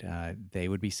 but they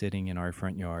would be sitting in our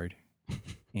front yard,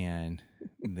 and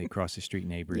the across the street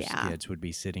neighbors' Yeah. kids would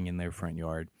be sitting in their front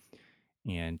yard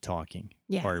and talking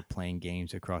Yeah. or playing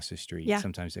games across the street. Yeah.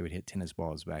 Sometimes they would hit tennis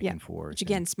balls back Yeah. and forth. Which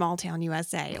again, small town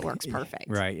USA, it works Yeah, perfect.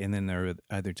 right. And then there were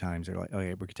other times they're like, oh,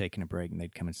 yeah, we're taking a break. And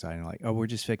they'd come inside and like, oh, we're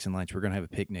just fixing lunch. We're going to have a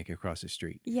picnic across the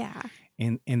street. Yeah.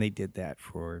 And they did that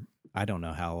for I don't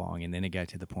know how long. And then it got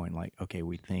to the point like, okay,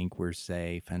 we think we're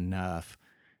safe enough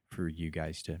for you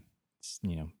guys to,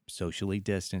 socially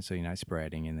distance so you're not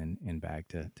spreading, and back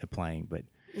to playing. But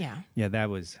Yeah. yeah, that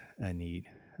was a neat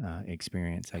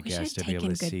experience, I wish guess, I'd to be able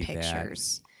to taken see good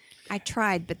pictures. I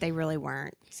tried, but they really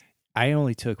weren't. that. I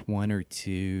only took one or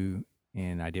two,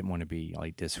 and I didn't want to be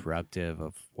like disruptive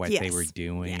of what they were Yes.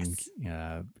 doing.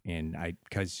 Yes.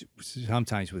 Because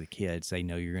sometimes with kids, they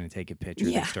know you're going to take a picture,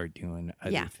 Yeah. they start doing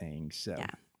other Yeah. things. So Yeah.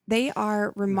 They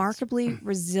are remarkably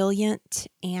resilient,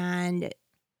 and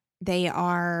they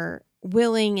are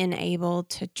willing and able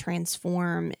to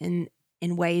transform in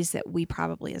ways that we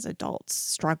probably as adults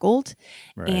struggled.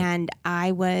 right. And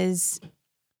I was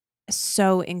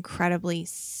so incredibly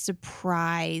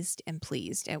surprised and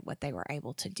pleased at what they were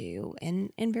able to do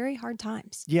in very hard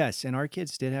times. Yes, and our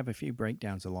kids did have a few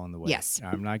breakdowns along the way. Yes.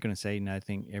 I'm not going to say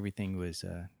everything was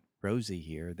rosy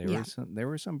here. There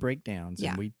were some breakdowns,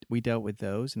 Yeah. and we dealt with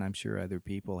those, and I'm sure other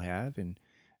people have, and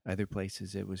other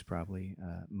places it was probably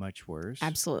much worse.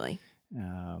 Absolutely.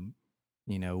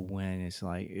 When it's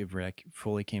like it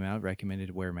fully came out, recommended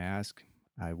to wear a mask.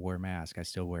 I wore a mask. I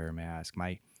still wear a mask.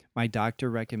 My doctor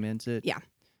recommends it. Yeah.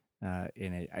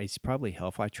 And it's probably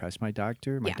helpful. I trust my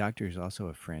doctor. My Yeah. doctor is also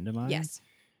a friend of mine. Yes.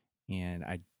 And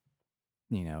I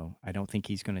don't think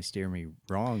he's going to steer me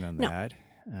wrong on No.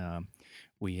 that.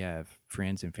 We have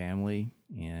friends and family,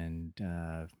 and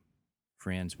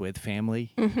friends with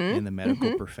family Mhm. in the medical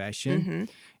Mhm. profession, Mhm.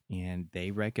 and they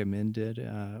recommended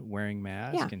wearing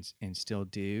masks, and still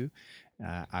do.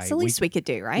 It's the least we could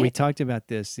do, right? We talked about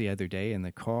this the other day in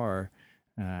the car,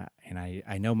 and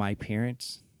I know my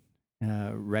parents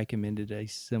recommended a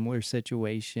similar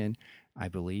situation. I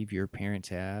believe your parents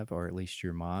have, or at least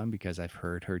your mom, because I've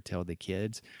heard her tell the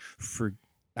kids.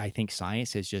 I think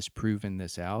science has just proven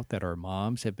this out, that our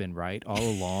moms have been right all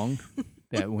along,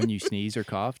 that when you sneeze or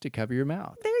cough, to cover your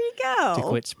mouth, There you go. to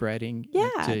quit spreading, Yeah.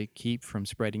 to keep from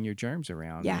spreading your germs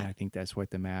around. Yeah. And I think that's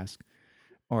what the masks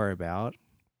are about.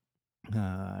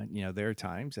 There are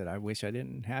times that I wish I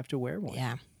didn't have to wear one.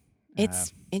 Yeah.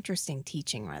 It's interesting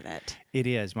teaching with it. It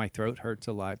is. My throat hurts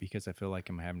a lot because I feel like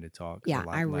I'm having to talk Yeah, a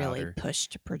lot I really louder. push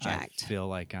to project. I feel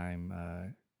like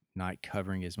I'm not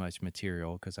covering as much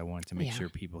material because I want to make Yeah. sure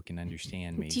people can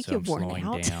understand me. Do you So I'm get worn slowing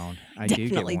out? down. I do get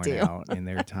Definitely worn do. out, and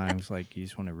there are times like you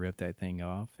just want to rip that thing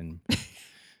off, and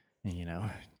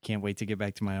can't wait to get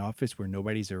back to my office where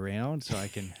nobody's around so I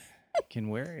can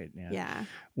wear it. Yeah.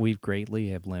 We've greatly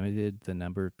have limited the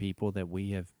number of people that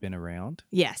we have been around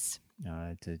Yes.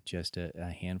 to just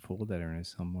a handful that are in a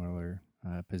similar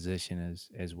position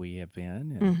as we have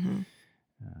been. And, Hmm.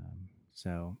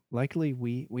 so luckily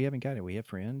we haven't got it. We have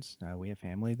friends, we have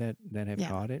family that have Yeah.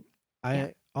 caught it. Yeah.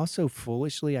 I also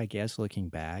foolishly, I guess, looking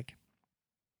back,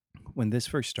 when this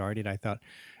first started, I thought,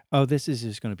 oh, this is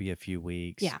just going to be a few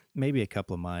weeks, Yeah. maybe a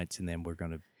couple of months, and then we're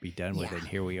going to be done with it. Yeah. And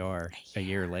here we are a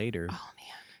year later, Oh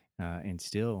man. and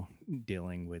still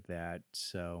dealing with that.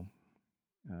 So,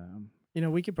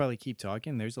 we could probably keep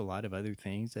talking. There's a lot of other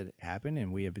things that happen,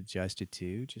 and we have adjusted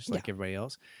to, just like everybody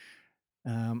else.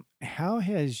 How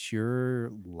has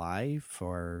your life,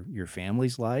 or your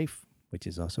family's life, which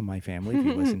is also my family, if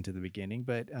you listen to the beginning,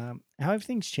 but how have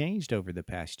things changed over the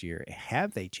past year?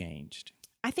 Have they changed?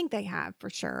 I think they have, for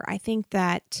sure. I think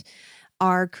that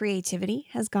our creativity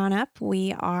has gone up.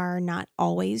 We are not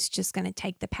always just going to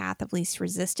take the path of least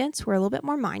resistance. We're a little bit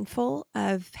more mindful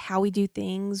of how we do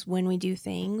things, when we do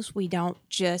things. We don't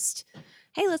just,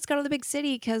 hey, let's go to the big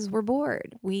city because we're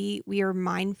bored. We are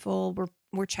mindful.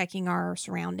 We're checking our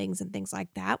surroundings and things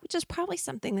like that, which is probably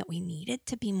something that we needed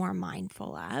to be more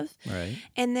mindful of. Right.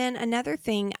 And then another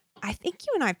thing, I think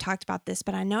you and I have talked about this,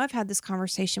 but I know I've had this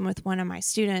conversation with one of my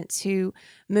students who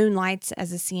moonlights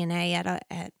as a CNA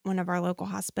at one of our local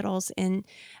hospitals. And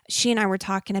she and I were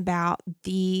talking about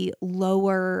the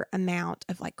lower amount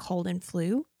of like cold and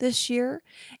flu this year.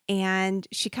 And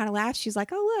she kind of laughed. She's like,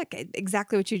 oh, look,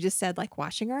 exactly what you just said, like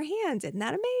washing our hands. Isn't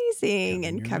that amazing?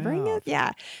 And covering it.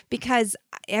 Yeah. Because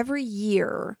every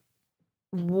year,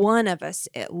 one of us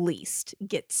at least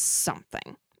gets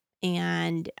something.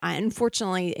 And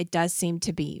unfortunately, it does seem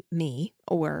to be me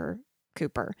or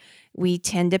Cooper. We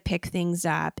tend to pick things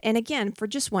up. And again, for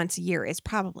just once a year, it's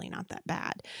probably not that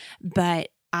bad. But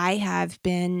I've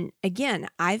been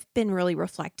really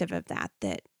reflective of that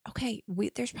okay,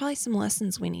 there's probably some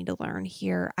lessons we need to learn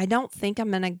here. I don't think I'm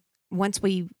going to, once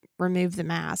we remove the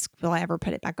mask, will I ever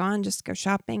put it back on just to go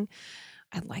shopping?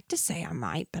 I'd like to say I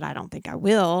might, but I don't think I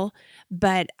will.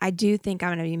 But I do think I'm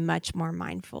going to be much more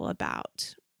mindful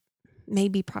about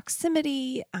maybe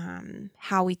proximity,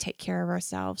 how we take care of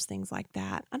ourselves, things like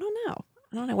that. I don't know.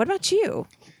 I don't know. What about you?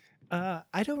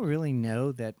 I don't really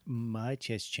know that much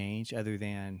has changed other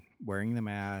than wearing the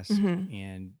mask Hmm.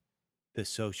 and the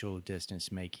social distance,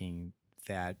 making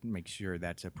that make sure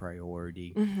that's a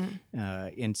priority. Hmm.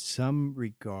 In some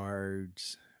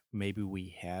regards, maybe we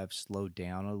have slowed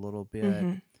down a little bit,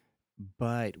 Hmm.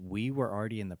 but we were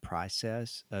already in the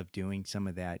process of doing some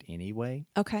of that anyway.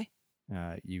 Okay.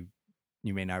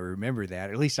 You may not remember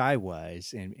that, at least I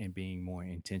was, and being more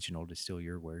intentional, to steal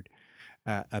your word,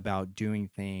 about doing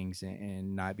things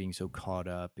and not being so caught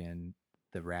up in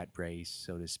the rat race,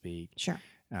 so to speak. Sure.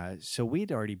 So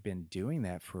we'd already been doing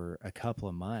that for a couple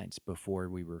of months before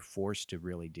we were forced to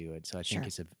really do it. So I think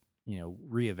Sure. it's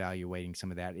reevaluating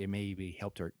some of that. It maybe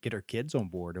helped get our kids on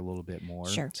board a little bit more.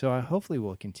 Sure. So hopefully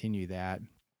we'll continue that.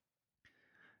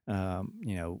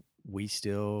 We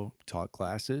still taught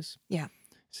classes. Yeah.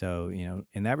 So,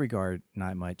 in that regard,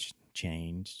 not much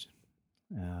changed.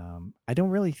 I don't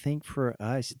really think for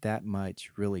us that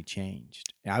much really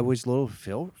changed. I was a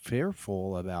little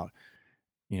fearful about,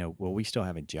 well, we still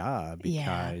have a job,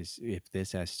 Yeah. because if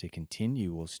this has to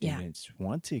continue, will Yeah. students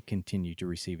want to continue to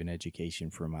receive an education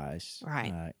from us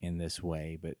Right. in this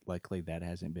way? But luckily, that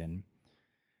hasn't been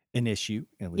an issue,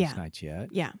 at least Yeah. not yet.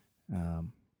 Yeah.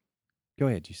 Um, Go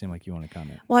ahead. You seem like you want to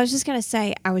comment. Well, I was just going to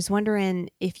say, I was wondering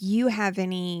if you have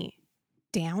any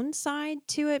downside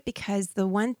to it, because the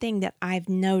one thing that I've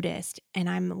noticed, and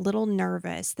I'm a little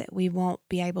nervous that we won't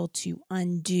be able to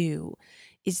undo,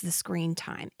 is the screen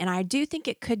time. And I do think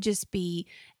it could just be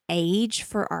age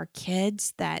for our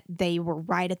kids, that they were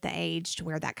right at the age to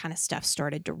where that kind of stuff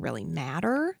started to really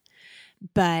matter.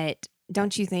 But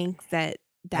don't you think that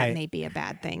that I may be a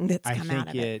bad thing that's I come out think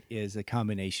of it? it is a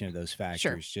combination of those Sure.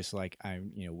 factors. Just like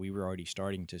we were already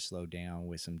starting to slow down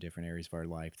with some different areas of our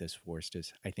life. This forced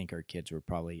us. I think our kids were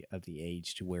probably of the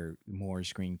age to where more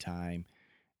screen time,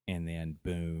 and then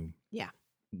boom, Yeah.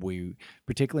 we,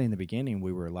 particularly in the beginning,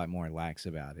 we were a lot more lax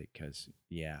about it, because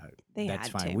They that's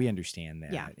had fine. to. We understand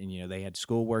that, Yeah. and they had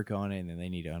schoolwork on it, and then they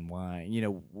need to unwind.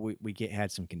 We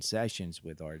had some concessions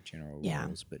with our general Yeah.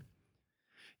 rules, but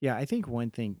yeah, I think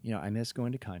one thing, I miss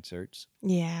going to concerts.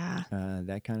 Yeah.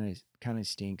 That kind of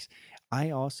stinks. I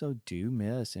also do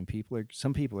miss, and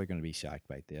some people are going to be shocked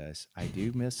by this. I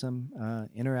do miss some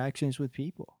interactions with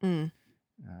people. Mm.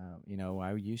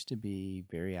 I used to be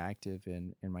very active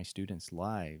in my students'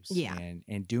 lives, Yeah.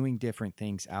 and doing different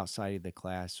things outside of the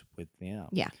class with them,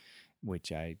 Yeah.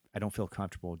 which I don't feel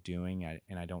comfortable doing, and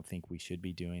I don't think we should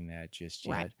be doing that just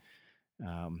Right.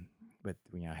 yet. But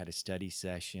I had a study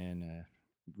session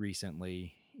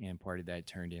recently, and part of that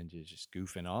turned into just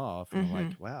goofing off, and I'm Hmm.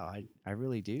 like, wow, I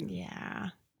really do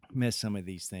Yeah. miss some of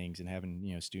these things, and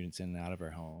having students in and out of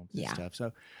our homes and Yeah. stuff.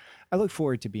 So I look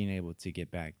forward to being able to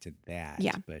get back to Yeah.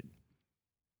 that, but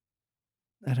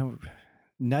I don't.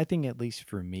 Nothing, at least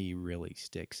for me, really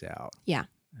sticks out. Yeah.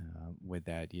 With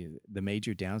that, the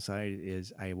major downside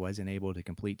is I wasn't able to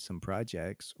complete some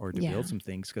projects or to Yeah. build some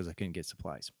things because I couldn't get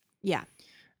supplies. Yeah.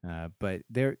 But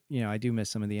I do miss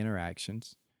some of the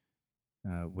interactions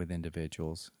with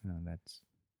individuals.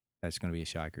 That's going to be a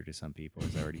shocker to some people,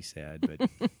 as I already said.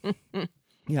 But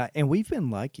yeah, and we've been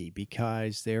lucky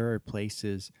because there are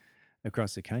places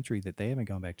across the country that they haven't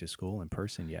gone back to school in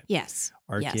person yet. Yes.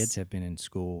 Our kids Yes. have been in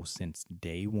school since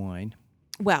day one.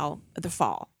 Well, the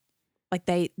fall. Like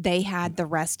they had the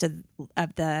rest of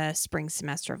the spring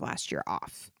semester of last year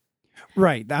off.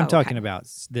 Right. I'm Oh, okay. talking about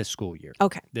this school year,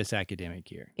 Okay. this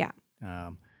academic year. Yeah.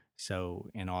 So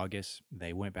in August,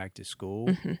 they went back to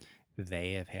school. Hmm.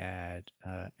 They have had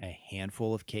a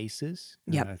handful of cases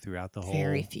Yep. throughout the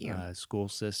Very whole few. school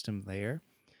system there,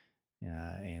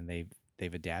 and they've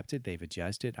adapted, they've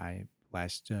adjusted.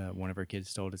 One of our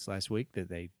kids told us last week that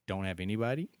they don't have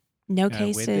anybody No with it.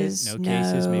 cases. No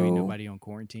cases, maybe No. nobody on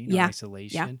quarantine or Yeah.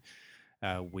 isolation.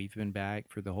 We've been back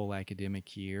for the whole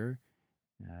academic year.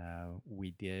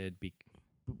 We did,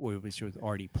 which was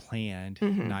already planned,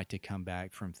 Hmm. not to come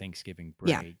back from Thanksgiving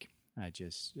Yeah. break.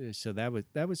 So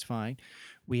that was fine.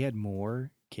 We had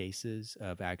more cases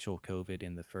of actual COVID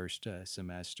in the first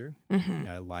semester. Hmm.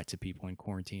 Lots of people in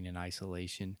quarantine and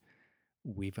isolation.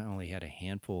 We've only had a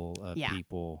handful of Yeah.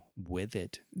 people with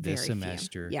it this Very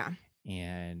semester, few. Yeah.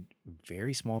 and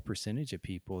very small percentage of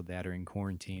people that are in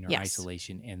quarantine or Yes.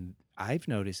 isolation. And I've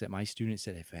noticed that my students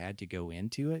that have had to go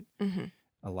into it, Hmm.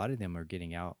 a lot of them are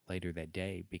getting out later that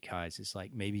day because it's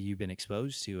like maybe you've been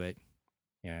exposed to it.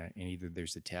 Yeah, and either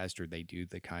there's a test or they do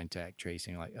the contact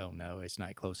tracing, like, oh no, it's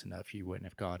not close enough. You wouldn't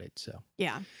have caught it. So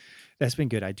Yeah. that's been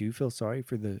good. I do feel sorry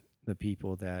for the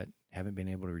people that haven't been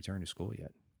able to return to school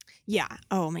yet. Yeah.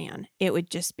 Oh man, it would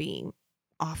just be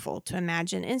awful to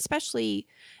imagine, and especially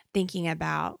thinking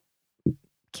about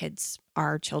kids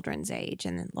our children's age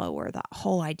and then lower, the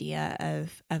whole idea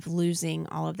of losing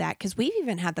all of that, because we've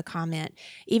even had the comment,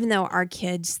 even though our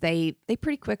kids they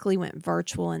pretty quickly went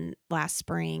virtual in last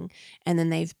spring, and then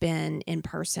they've been in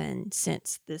person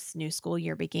since this new school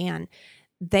year began,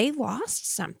 they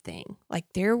lost something. Like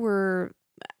they were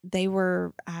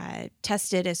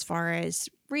tested as far as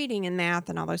reading and math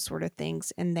and all those sort of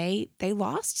things, and they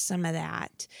lost some of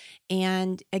that.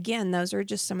 And again, those are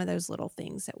just some of those little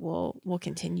things that we'll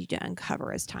continue to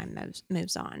uncover as time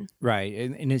moves on. Right.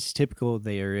 And it's typical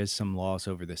there is some loss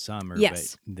over the summer, but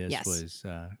Yes. this Yes. was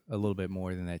a little bit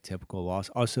more than that typical loss.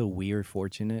 Also, we are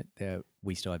fortunate that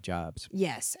we still have jobs.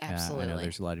 Yes, I know absolutely.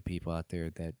 there's a lot of people out there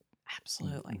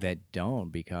Absolutely. that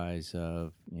don't because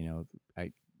of,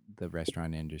 the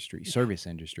restaurant industry, service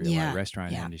industry, a lot Yeah. of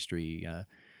restaurant Yeah. industry,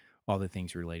 all the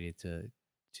things related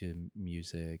to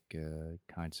music,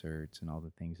 concerts, and all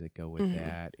the things that go with Mhm.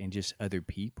 that, and just other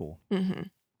people, Mhm.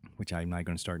 which I'm not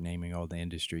going to start naming all the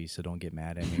industries, so don't get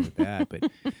mad at me with that.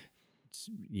 But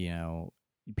you know,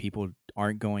 people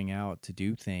aren't going out to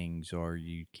do things, or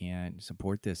you can't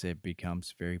support this. It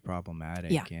becomes very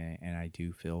problematic, Yeah. and I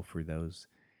do feel for those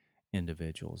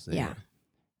individuals Yeah.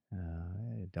 there.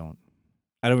 I don't.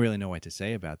 I don't really know what to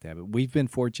say about that, but we've been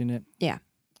fortunate. Yeah.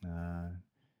 Uh,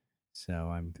 so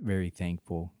I'm very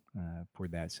thankful for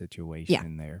that Yeah.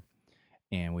 situation there.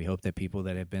 And we hope that people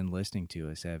that have been listening to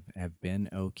us have been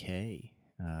okay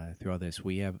through all this.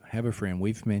 We have a friend.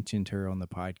 We've mentioned her on the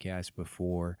podcast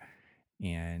before,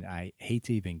 and I hate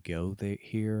to even go there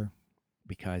here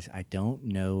because I don't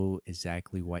know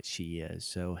exactly what she is.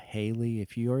 So, Haley,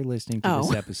 if you are listening to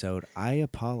this Oh, episode, I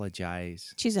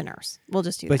apologize. she's a nurse. We'll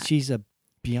just do But that. she's a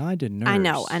beyond a nurse. I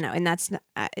know, and that's not,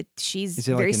 she's Is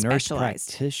it very like a nurse specialized.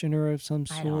 practitioner of some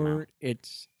I don't know. sort?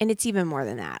 It's And it's even more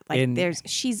than that. Like and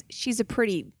she's a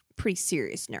pretty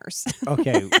serious nurse.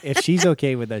 okay. If she's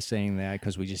okay with us saying that,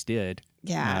 because we just did,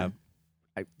 Yeah.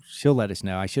 she'll let us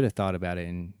know. I should have thought about it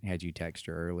and had you text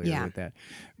her earlier Yeah. with that.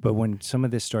 But when some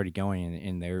of this started going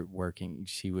and they're working,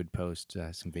 she would post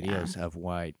some videos of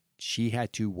what she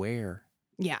had to wear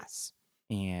Yes.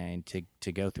 and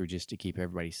to go through just to keep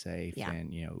everybody safe. Yeah.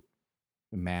 And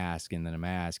a mask and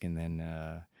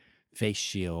then face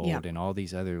shield Yep. and all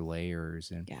these other layers.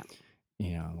 And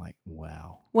Yeah. I'm like,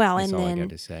 wow. Well, That's and all I then got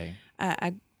to say.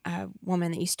 a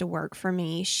woman that used to work for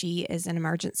me, she is an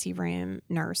emergency room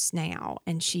nurse now,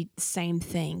 and same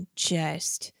thing,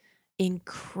 just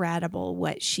incredible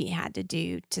what she had to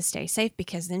do to stay safe,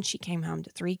 because then she came home to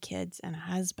 3 kids and a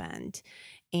husband.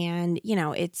 And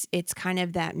it's kind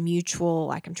of that mutual,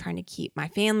 like, I'm trying to keep my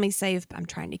family safe, I'm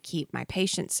trying to keep my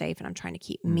patients safe, and I'm trying to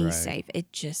keep me Right. safe.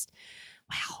 It just,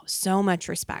 wow, so much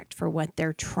respect for what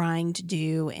they're trying to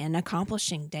do and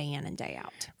accomplishing day in and day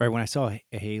out. Right. When I saw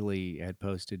Haley had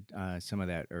posted some of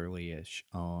that early-ish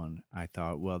on, I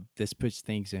thought, well, this puts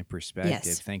things in perspective.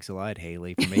 Yes. Thanks a lot,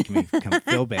 Haley, for making me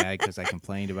feel bad because I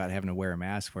complained about having to wear a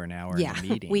mask for an hour in a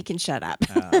meeting. We can shut up.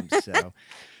 So,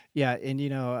 yeah. And,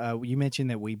 you mentioned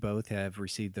that we both have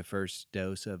received the first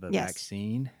dose of a Yes.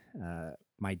 vaccine.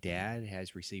 My dad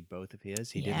has received both of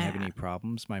his. He didn't have Yeah. any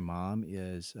problems. My mom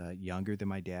is younger than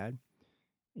my dad.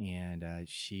 And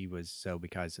she was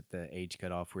because of the age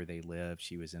cutoff where they live,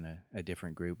 she was in a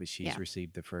different group, but she's Yeah.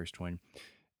 received the first one.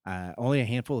 Only a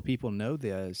handful of people know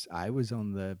this. I was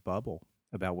on the bubble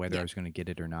about whether I was going to get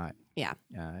it or not. Yeah.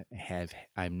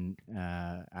 I'm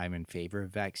in favor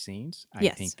of vaccines. I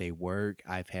Yes. think they work.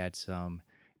 I've had some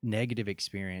negative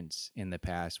experience in the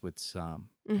past with some,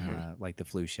 like the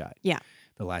flu shot. Yeah.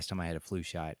 The last time I had a flu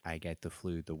shot, I got the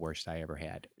flu, the worst I ever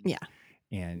had. Yeah.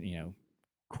 And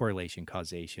correlation,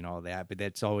 causation, all that, but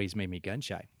that's always made me gun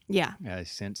shy Yeah.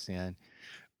 since then.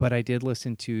 But I did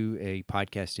listen to a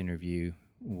podcast interview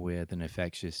with an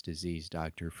infectious disease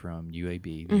doctor from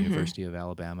UAB, the University of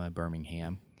Alabama,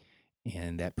 Birmingham,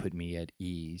 and that put me at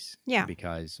ease. Yeah.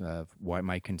 Because of what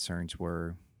my concerns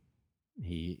were.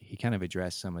 He kind of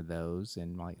addressed some of those,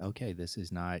 and like, okay, this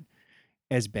is not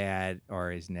as bad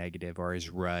or as negative or as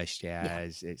rushed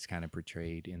as it's kind of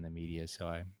portrayed in the media. So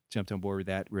I jumped on board with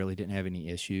that. Really didn't have any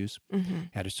issues.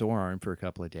 Had a sore arm for a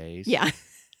couple of days. Yeah.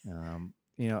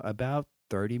 About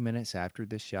 30 minutes after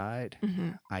the shot,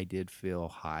 I did feel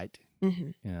hot,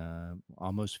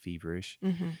 almost feverish,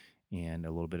 and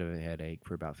a little bit of a headache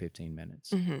for about 15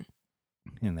 minutes.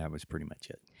 and that was pretty much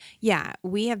it. Yeah,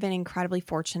 we have been incredibly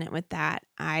fortunate with that.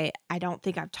 I don't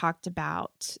think I've talked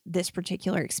about this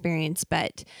particular experience,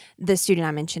 but the student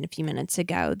I mentioned a few minutes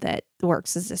ago that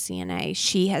works as a CNA,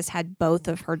 she has had both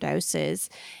of her doses,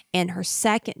 and her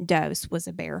second dose was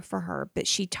a bear for her. But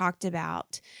she talked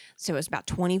about, so it was about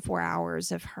 24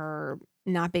 hours of her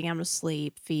not being able to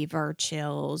sleep, fever,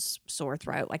 chills, sore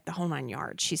throat, like the whole 9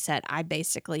 yards. She said, I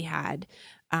basically had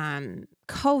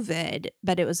COVID,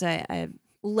 but it was a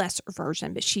lesser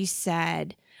version. But she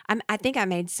said, I think I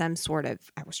made some sort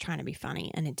of, I was trying to be funny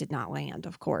and it did not land,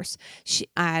 of course.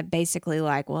 I basically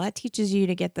like, well, that teaches you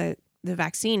to get the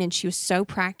vaccine. And she was so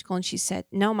practical. And she said,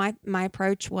 no, my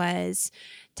approach was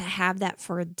to have that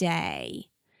for a day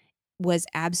was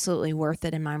absolutely worth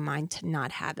it in my mind to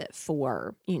not have it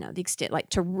for, the extent, like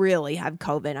to really have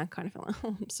COVID. I kind of feel like,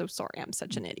 oh, I'm so sorry. I'm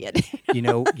such an idiot. You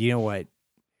know what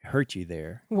hurt you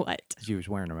there? What? She was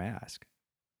wearing a mask.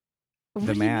 What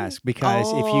The do you mean? mask, because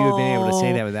if you had been able to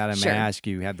say that without a Sure. mask,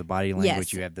 you have the body language,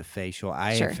 Yes. you have the facial.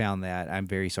 I Sure. have found that I'm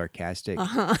very sarcastic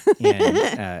Uh-huh.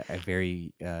 and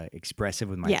very expressive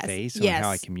with my Yes. face on how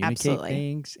I Yes. communicate Absolutely.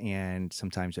 things, and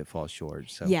sometimes it falls short.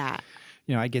 So, Yeah.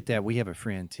 I get that. We have a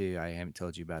friend too. I haven't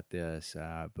told you about this,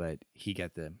 but he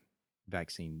got the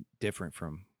vaccine different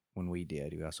from when we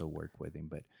did. We also worked with him,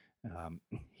 but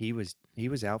he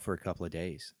was out for a couple of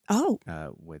days Oh.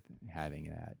 with having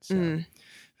that. So Mm.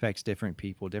 affects different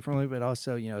people differently, but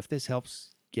also, if this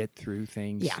helps get through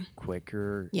things Yeah.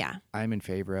 quicker, Yeah. I'm in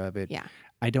favor of it. Yeah.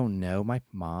 I don't know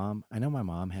I know my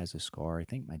mom has a scar. I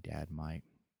think my dad might.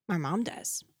 My mom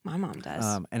does. My mom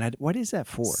does. And what is that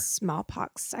for?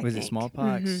 Smallpox, I Was think. it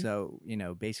smallpox? Mhm. So,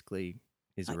 basically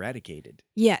is Like- eradicated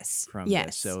Yes. from Yes.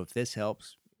 this. So if this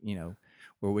helps,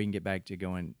 where we can get back to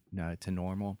going to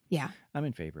normal, Yeah. I'm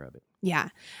in favor of it. Yeah.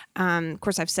 Of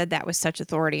course, I've said that with such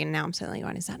authority, and now I'm suddenly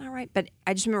going, is that not right? But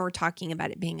I just remember talking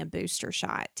about it being a booster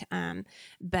shot.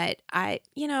 But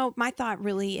my thought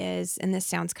really is, and this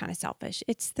sounds kind of selfish,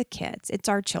 it's the kids, it's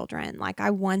our children. Like, I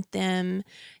want them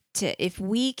to, if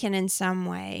we can in some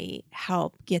way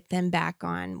help get them back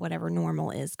on whatever normal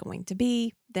is going to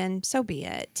be, then so be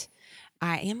it.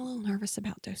 I am a little nervous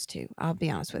about dose 2. I'll be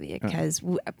honest with you, because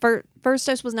first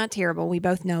dose was not terrible. We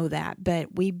both know that,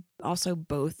 but we also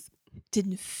both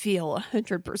didn't feel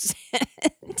 100%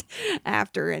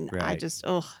 after, and I Right. just,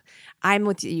 I'm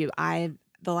with you.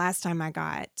 The last time I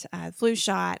got a flu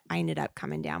shot, I ended up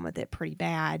coming down with it pretty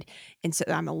bad, and so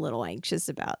I'm a little anxious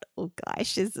about, oh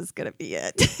gosh, is this going to be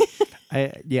it?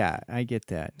 I get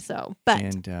that. So, but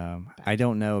And I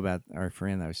don't know about our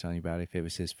friend that I was telling you about, if it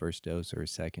was his first dose or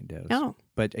his second dose. oh,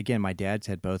 But again, my dad's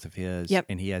had both of his, Yep.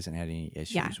 and he hasn't had any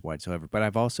issues Yeah. whatsoever. But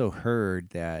I've also heard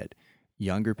that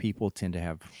younger people tend to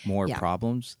have more Yeah.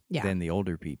 problems Yeah. than the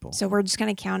older people. so we're just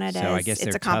going to count it So I as guess it's they're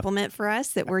a tough. compliment for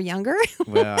us that we're younger.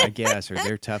 Well, I guess, or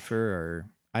they're tougher, or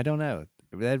I don't know.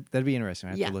 That'd be interesting.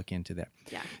 I have Yeah. to look into that.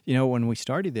 Yeah. When we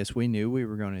started this, we knew we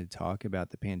were going to talk about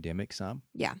the pandemic some.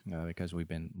 Yeah. Because we've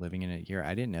been living in it here.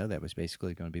 I didn't know that was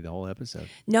basically going to be the whole episode.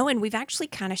 No, and we've actually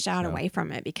kind of shied So- away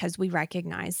from it because we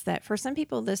recognize that for some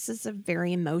people, this is a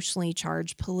very emotionally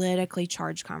charged, politically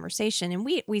charged conversation. And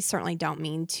we certainly don't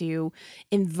mean to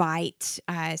invite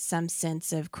some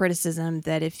sense of criticism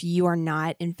that if you are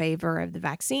not in favor of the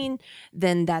vaccine,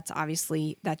 then that's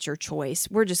your choice.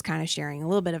 We're just kind of sharing a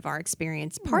little bit of our experience.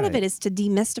 Part of Right. it is to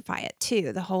demystify it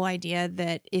too. The whole idea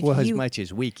that if Well, as you much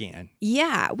as we can.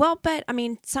 Yeah. Well, but I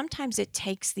mean, sometimes it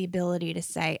takes the ability to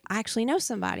say, I actually know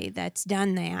somebody that's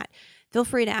done that. Feel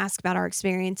free to ask about our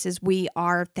experiences. We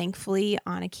are thankfully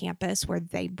on a campus where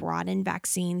they brought in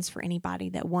vaccines for anybody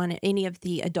that wanted, any of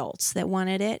the adults that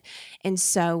wanted it. And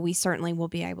so we certainly will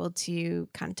be able to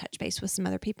kind of touch base with some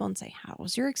other people and say, how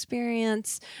was your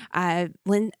experience?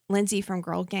 Lindsay from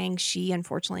Girl Gang, she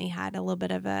unfortunately had a little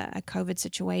bit of a COVID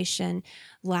situation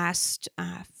last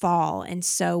fall. And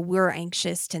so we're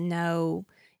anxious to know,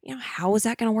 how was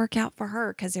that going to work out for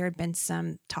her? Because there had been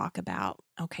some talk about,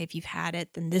 okay, if you've had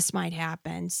it, then this might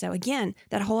happen. So again,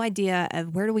 that whole idea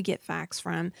of where do we get facts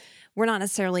from? We're not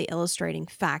necessarily illustrating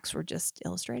facts. We're just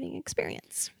illustrating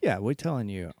experience. Yeah, we're telling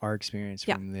you our experience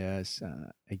Yeah. from this.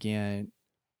 Again,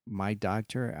 my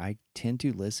doctor, I tend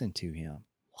to listen to him.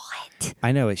 What?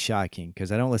 I know it's shocking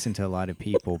because I don't listen to a lot of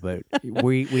people, but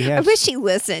we I have. wish he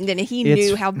listened and he It's-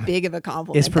 knew how big of a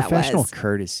compliment It's professional that was.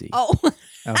 courtesy. Oh,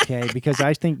 Okay, because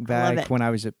I think I love back it. when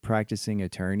I was a practicing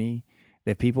attorney,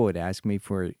 that people would ask me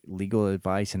for legal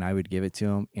advice and I would give it to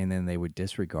them, and then they would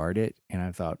disregard it, and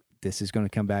I thought, this is going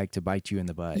to come back to bite you in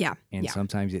the butt. Yeah, And yeah.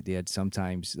 sometimes it did.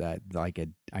 Sometimes I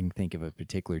can think of a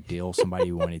particular deal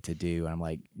somebody wanted to do, and I'm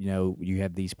like, you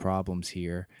have these problems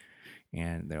here,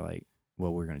 and they're like,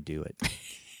 well, we're going to do it.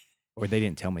 or they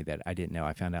didn't tell me that. I didn't know.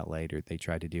 I found out later they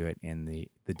tried to do it and the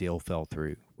deal fell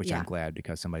through, which Yeah. I'm glad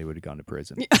because somebody would have gone to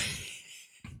prison.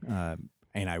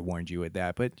 And I warned you with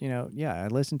that. But, I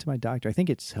listened to my doctor. I think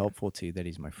it's helpful too that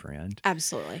he's my friend.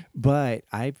 Absolutely. But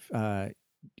a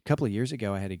couple of years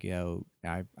ago, I had to go.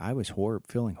 I was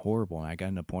feeling horrible, and I got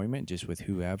an appointment just with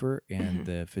whoever, and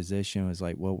the physician was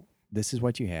like, "Well, this is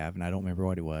what you have," and I don't remember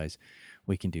what it was.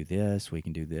 We can do this,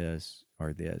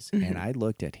 or this, and I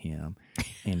looked at him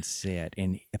and said,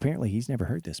 and apparently he's never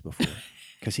heard this before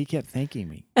because he kept thanking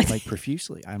me like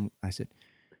profusely. I said,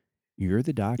 "You're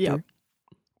the doctor. Yep.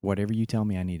 Whatever you tell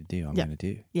me I need to do, I'm Yep. going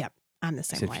to do." Yep. I'm the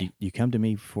same So way. if you come to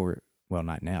me for, well,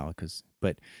 not now,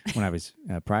 but when I was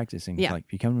practicing, Yeah. like,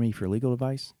 if you come to me for legal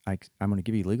advice, I'm going to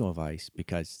give you legal advice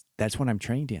because that's what I'm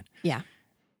trained in. Yeah.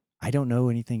 I don't know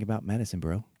anything about medicine,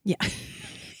 bro. Yeah.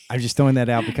 I'm just throwing that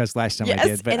out because last time I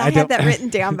did, but and I I don't, had that written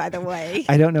down, by the way.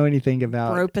 I don't know anything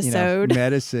about Bropisode.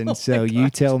 medicine. Oh So my you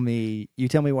gosh. tell me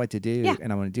what to do, Yeah.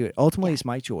 and I'm going to do it. Ultimately, Yeah. it's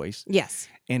my choice. Yes.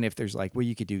 And if there's like, well,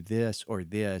 you could do this or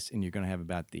this, and you're going to have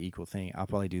about the equal thing, I'll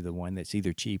probably do the one that's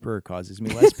either cheaper or causes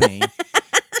me less pain.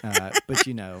 But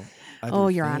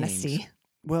other Your things- honesty.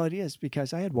 Well, it is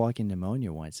because I had walking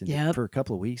pneumonia once, and Yep. for a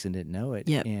couple of weeks, and didn't know it.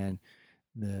 Yep. And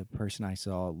the person I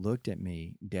saw looked at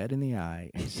me dead in the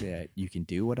eye and said, "You can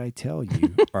do what I tell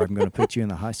you, or I'm going to put you in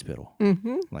the hospital."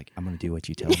 Mm-hmm. Like, I'm going to do what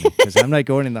you tell me because I'm not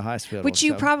going in the hospital. Which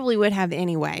you so- probably would have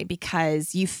anyway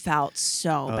because you felt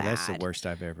so Oh, bad. that's the worst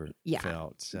I've ever Yeah.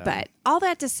 felt. So. But all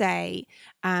that to say,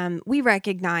 we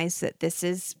recognize that this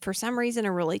is, for some reason,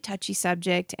 a really touchy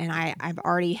subject. And I've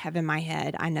already have in my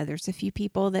head, I know there's a few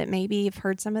people that maybe have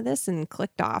heard some of this and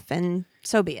clicked off, and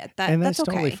so be it. and that's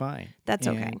okay. totally fine. That's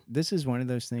And okay. This is one of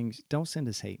those things. Don't send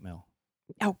us hate mail.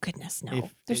 Oh, goodness, no.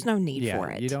 If There's it- no need yeah, for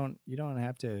it. You don't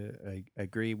have to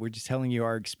agree. We're just telling you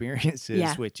our experiences.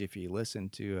 Yeah. Which, if you listen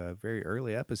to a very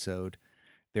early episode,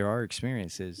 there are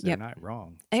experiences. They're Yep. not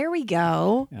wrong. There we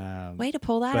go. Um, Way to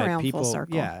pull that but around people, full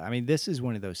circle. yeah. I mean, this is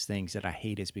one of those things that I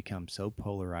hate has become so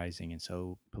polarizing and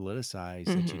so politicized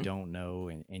that you Mhm. don't know,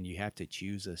 and you have to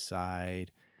choose a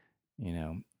side.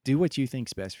 Do what you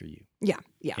think's best for you Yeah.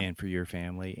 Yeah. and for your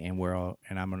family, and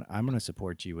I'm gonna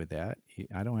support you with that.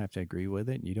 I don't have to agree with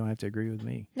it. You don't have to agree with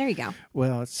me. There you go.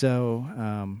 Well, so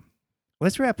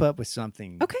let's wrap up with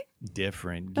something Okay.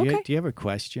 different. Okay. Do you have a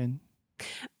question?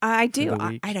 I do. the I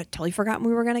week? totally forgot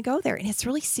we were going to go there. And it's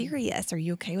really serious. Are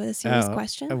you okay with a serious Oh,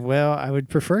 question? Well, I would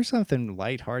prefer something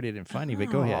lighthearted and funny, but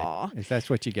go Aw. ahead if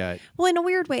that's what you got. Well, in a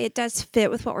weird way, it does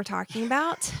fit with what we're talking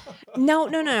about.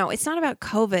 No. It's not about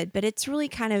COVID, but it's really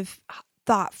kind of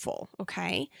thoughtful.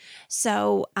 Okay.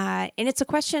 So, and it's a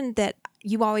question that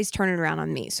you always turn it around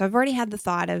on me. So I've already had the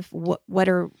thought of what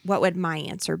would my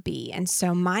answer be? And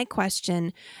so my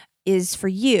question is for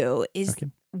you is Okay.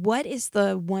 what is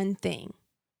the one thing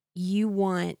you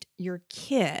want your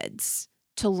kids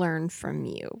to learn from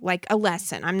you? Like a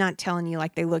lesson. I'm not telling you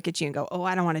like they look at you and go, "Oh,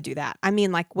 I don't want to do that." I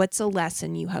mean, like, what's a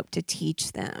lesson you hope to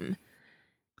teach them?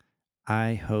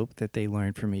 I hope that they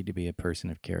learn from me to be a person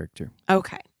of character.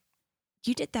 Okay.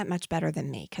 You did that much better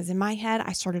than me because in my head,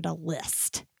 I started a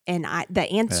list. And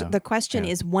the question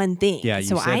yeah. is one thing. Yeah, you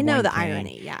so said I know one the thing.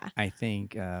 irony. Yeah, I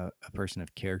think a person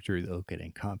of character, though, could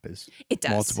encompass it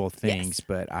does. multiple things, Yes.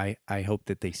 but I hope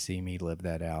that they see me live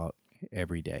that out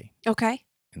every day. Okay.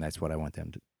 And that's what I want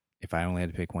them to. If I only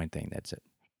had to pick one thing, that's it.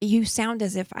 You sound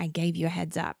as if I gave you a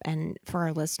heads up. And for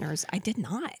our listeners, I did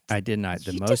not. I did not.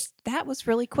 That was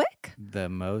really quick. The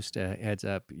most heads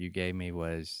up you gave me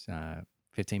was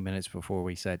 15 minutes before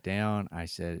we sat down. I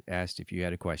asked if you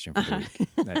had a question for the week.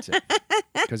 That's it.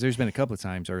 Because there's been a couple of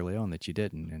times early on that you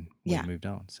didn't, and we Yeah. moved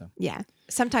on. So Yeah.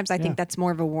 Sometimes I Yeah. think that's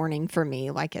more of a warning for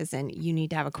me, like as in you need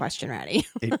to have a question ready.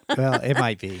 it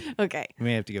might be. Okay. We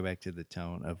may have to go back to the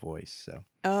tone of voice. So,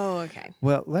 Oh, okay.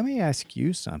 well, let me ask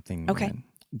you something. Okay. man.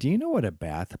 Do you know what a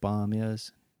bath bomb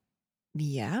is?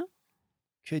 Yeah.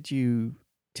 Could you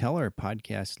tell our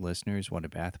podcast listeners what a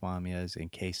bath bomb is in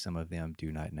case some of them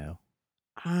do not know?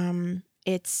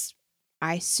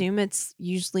 I assume it's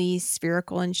usually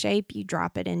spherical in shape. You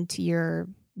drop it into your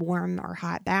warm or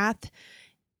hot bath,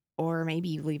 or maybe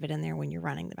you leave it in there when you're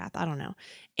running the bath. I don't know.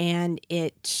 And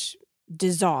it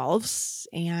dissolves,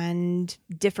 and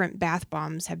different bath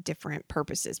bombs have different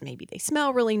purposes. Maybe they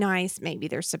smell really nice. Maybe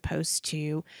they're supposed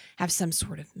to have some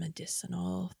sort of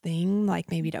medicinal thing, like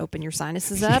maybe to open your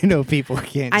sinuses up. People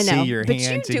can't I know, see your but you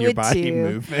hands do and your it body too.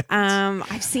 movement.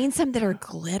 I've seen some that are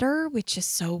glitter, which is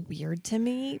so weird to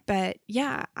me. But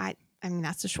yeah, I mean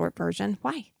that's the short version.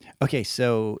 Why? Okay,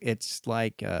 so it's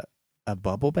like a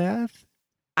bubble bath.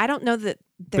 I don't know that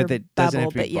they're that doesn't have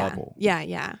bubble, to be but yeah. bubble.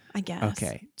 Yeah, I guess.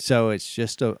 Okay. So it's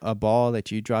just a ball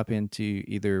that you drop into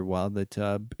either while the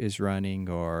tub is running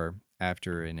or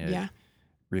after, and it Yeah,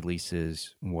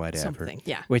 releases whatever. something.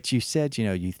 Yeah. Which you said,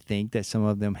 you think that some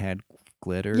of them had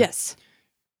glitter. Yes.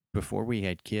 Before we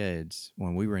had kids,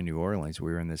 when we were in New Orleans,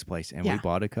 we were in this place and we Yeah.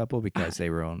 bought a couple because they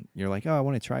were on. You're like, oh, I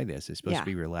want to try this. It's supposed Yeah. to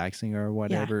be relaxing or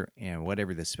whatever. And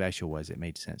whatever the special was, it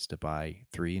made sense to buy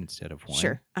 3 instead of 1.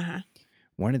 Sure. Uh-huh.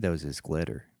 One of those is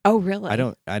glitter. Oh, really?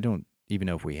 I don't even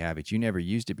know if we have it. You never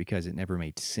used it because it never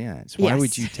made sense. Why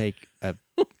would you take a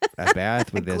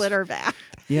bath with a this glitter bath?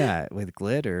 Yeah, with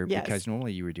glitter, Yes. because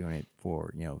normally you were doing it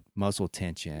for, muscle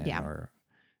tension Yeah. or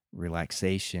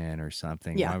relaxation or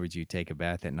something. Yeah. Why would you take a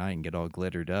bath at night and get all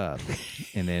glittered up?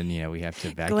 And then, we have to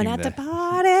vacuum Going out to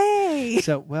party.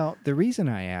 So, well, the reason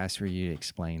I asked for you to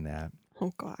explain that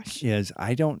Oh gosh. is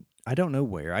I don't know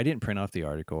where. I didn't print off the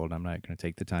article and I'm not going to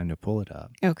take the time to pull it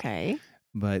up. Okay.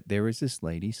 But there was this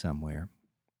lady somewhere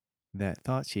that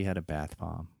thought she had a bath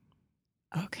bomb.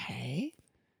 Okay.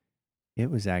 It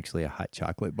was actually a hot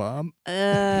chocolate bomb. You You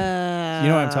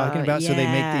know what I'm talking about? So they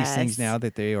make these things now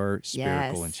that they are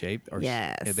spherical in Yes. shape. Or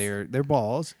Yes. they're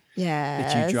balls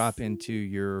Yes. that you drop into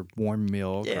your warm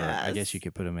milk. Or I Yes. guess you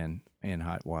could put them in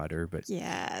hot water. But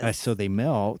Yes. so they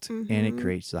melt and it Mhm.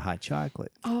 creates the hot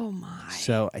chocolate. Oh my.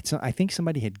 So I think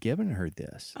somebody had given her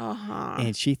this. Uh-huh.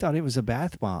 And she thought it was a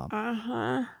bath bomb.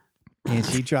 Uh-huh. And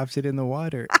she drops it in the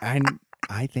water. And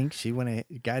I think she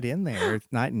got in there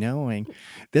not knowing.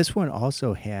 This one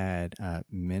also had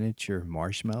miniature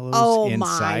marshmallows Oh,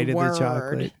 inside my of word. the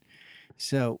chocolate.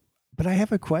 So, but I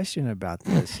have a question about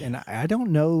this, and I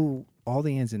don't know all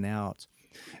the ins and outs.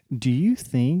 Do you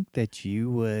think that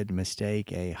you would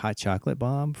mistake a hot chocolate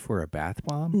bomb for a bath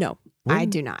bomb? No, I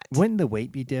Wouldn't- do not. Wouldn't the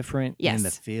weight be different? And the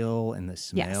Yes. feel and the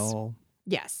smell?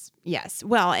 Yes.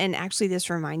 Well, and actually, this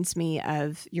reminds me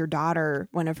of your daughter.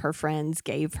 One of her friends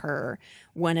gave her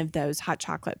one of those hot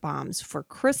chocolate bombs for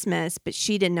Christmas, but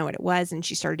she didn't know what it was, and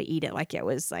she started to eat it like it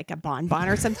was like a bonbon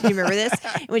or something. You remember this?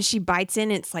 And when she bites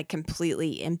in, it's like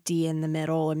completely empty in the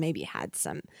middle, and maybe it had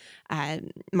some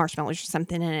marshmallows or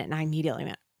something in it. And I immediately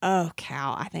went, "Oh,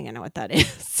 cow! I think I know what that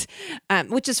is,"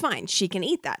 which is fine. She can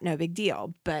eat that, no big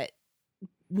deal. But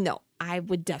no, I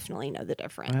would definitely know the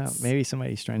difference. Well, maybe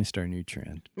somebody's trying to start a new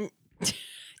trend.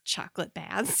 Chocolate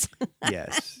baths.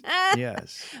 Yes.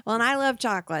 Yes. Well, and I love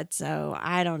chocolate, so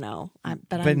I don't know.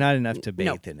 But not enough to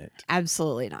no. bathe in it.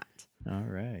 Absolutely not. All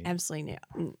right. Absolutely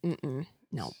no.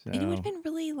 No. And it would have So- been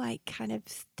really like kind of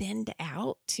thinned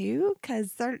out too,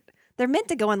 because they're meant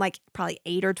to go in like probably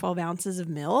 8 or 12 ounces of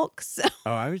milk. So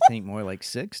Oh, I would think more like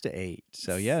 6 to 8.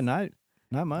 So yeah, not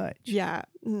much. yeah,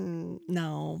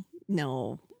 no.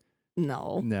 No.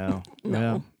 No.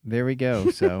 Well, there we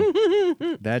go. So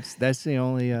that's the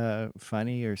only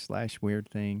funny or / weird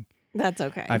thing. That's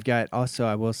okay. I've got also,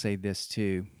 I will say this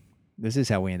too. This is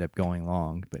how we end up going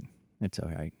long, but it's all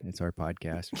right. It's our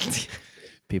podcast.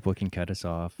 People can cut us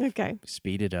off, Okay.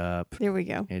 speed it up. There we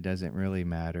go. It doesn't really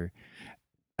matter.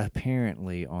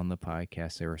 Apparently, on the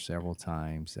podcast, there were several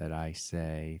times that I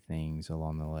say things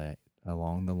along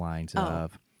the lines Oh.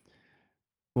 of,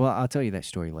 well, I'll tell you that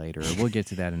story later, or we'll get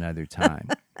to that another time.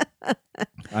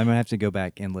 I'm gonna have to go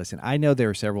back and listen. I know there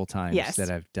are several times Yes.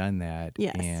 that I've done that,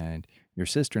 Yes. and your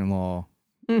sister-in-law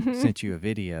Mhm. sent you a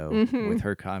video Mhm. with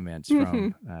her comments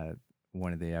from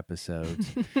one of the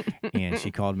episodes, and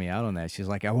she called me out on that. She's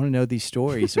like, "I want to know these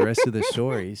stories, the rest of the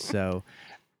stories." So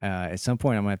at some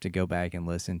point, I'm gonna have to go back and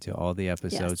listen to all the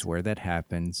episodes Yes. where that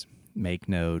happens, make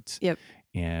notes, Yep.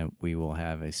 and we will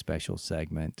have a special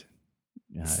segment.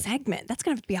 Segment. That's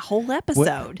going to be a whole Well,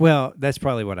 episode. well, that's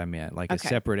probably what I meant. Like Okay. a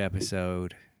separate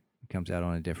episode comes out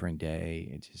on a different day.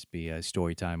 It'd just be a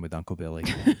story time with Uncle Billy.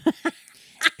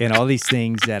 And all these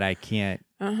things that I can't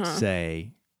Uh-huh.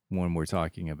 say when we're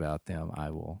talking about them,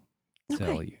 I will tell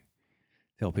Okay. you.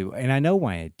 Tell people. And I know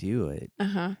why I do it,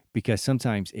 Uh-huh. because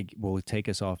sometimes it will take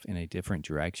us off in a different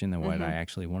direction than what Mhm. I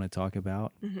actually want to talk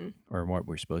about Mm-hmm. or what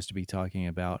we're supposed to be talking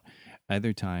about.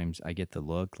 Other times I get the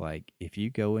look like, if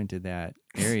you go into that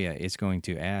area, it's going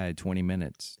to add 20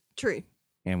 minutes. True.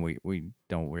 And we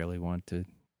don't really want to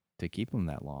keep them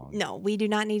that long. No, we do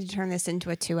not need to turn this into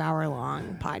a 2-hour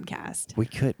long podcast. We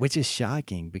could, which is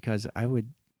shocking because I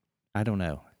don't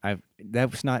know.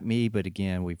 That was not me, but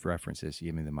again, we've referenced this.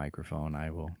 Give me the microphone. I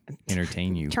will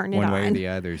entertain you Turn it one way or on. the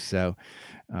other. So,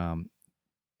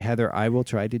 Heather, I will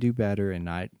try to do better and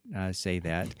not say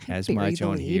that as Bury much the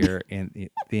on lead. here. And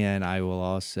then I will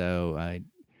also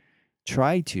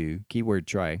try to, keyword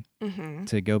try, Mm-hmm.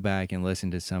 to go back and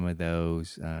listen to some of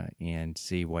those and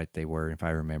see what they were. If I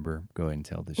remember, go ahead and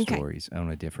tell the Okay. stories on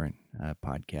a different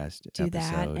podcast Do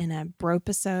that episode. in a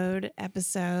Bropisode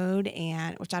episode,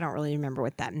 and which I don't really remember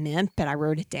what that meant, but I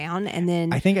wrote it down. And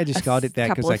then I think I just called it that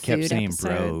because couple I of kept food saying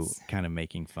bro, episodes. kind of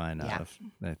making fun Yeah. of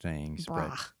the things.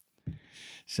 But, Brah.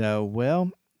 so,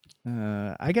 well,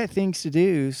 I got things to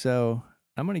do, so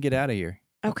I'm going to get out of here.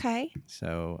 Okay.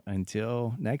 So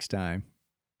until next time.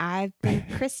 I've been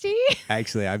Christy.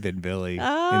 Actually, I've been Billy,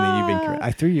 and then you've been. I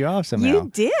threw you off somehow.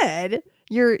 You did.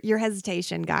 Your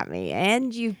hesitation got me,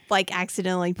 and you like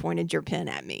accidentally pointed your pen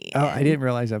at me. Oh, I didn't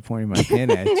realize I pointed my pen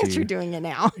at you. You're doing it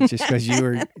now. Just because you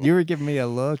were giving me a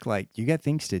look like you got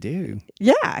things to do.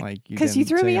 Yeah, Like because you didn't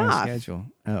threw say me on off. schedule.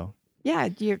 Oh, Yeah,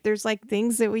 there's like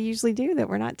things that we usually do that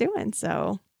we're not doing.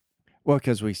 So, well,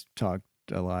 because we talked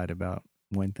a lot about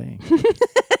one thing.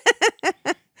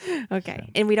 okay, So.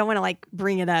 and we don't want to like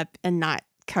bring it up and not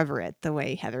cover it the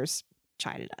way Heather's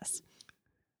chided us.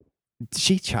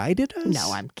 She chided us?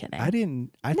 No, I'm kidding. I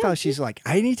didn't. I No, thought she's like,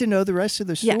 I need to know the rest of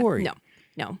the story. Yeah,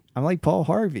 no. I'm like Paul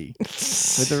Harvey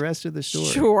with the rest of the story.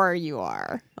 Sure, you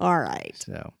are. All right.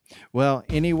 So, well,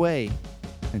 anyway,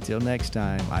 until next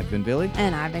time, I've been Billy,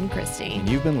 And I've been Christy. and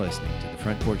you've been listening to the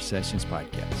Front Porch Sessions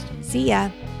podcast. See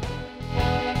ya.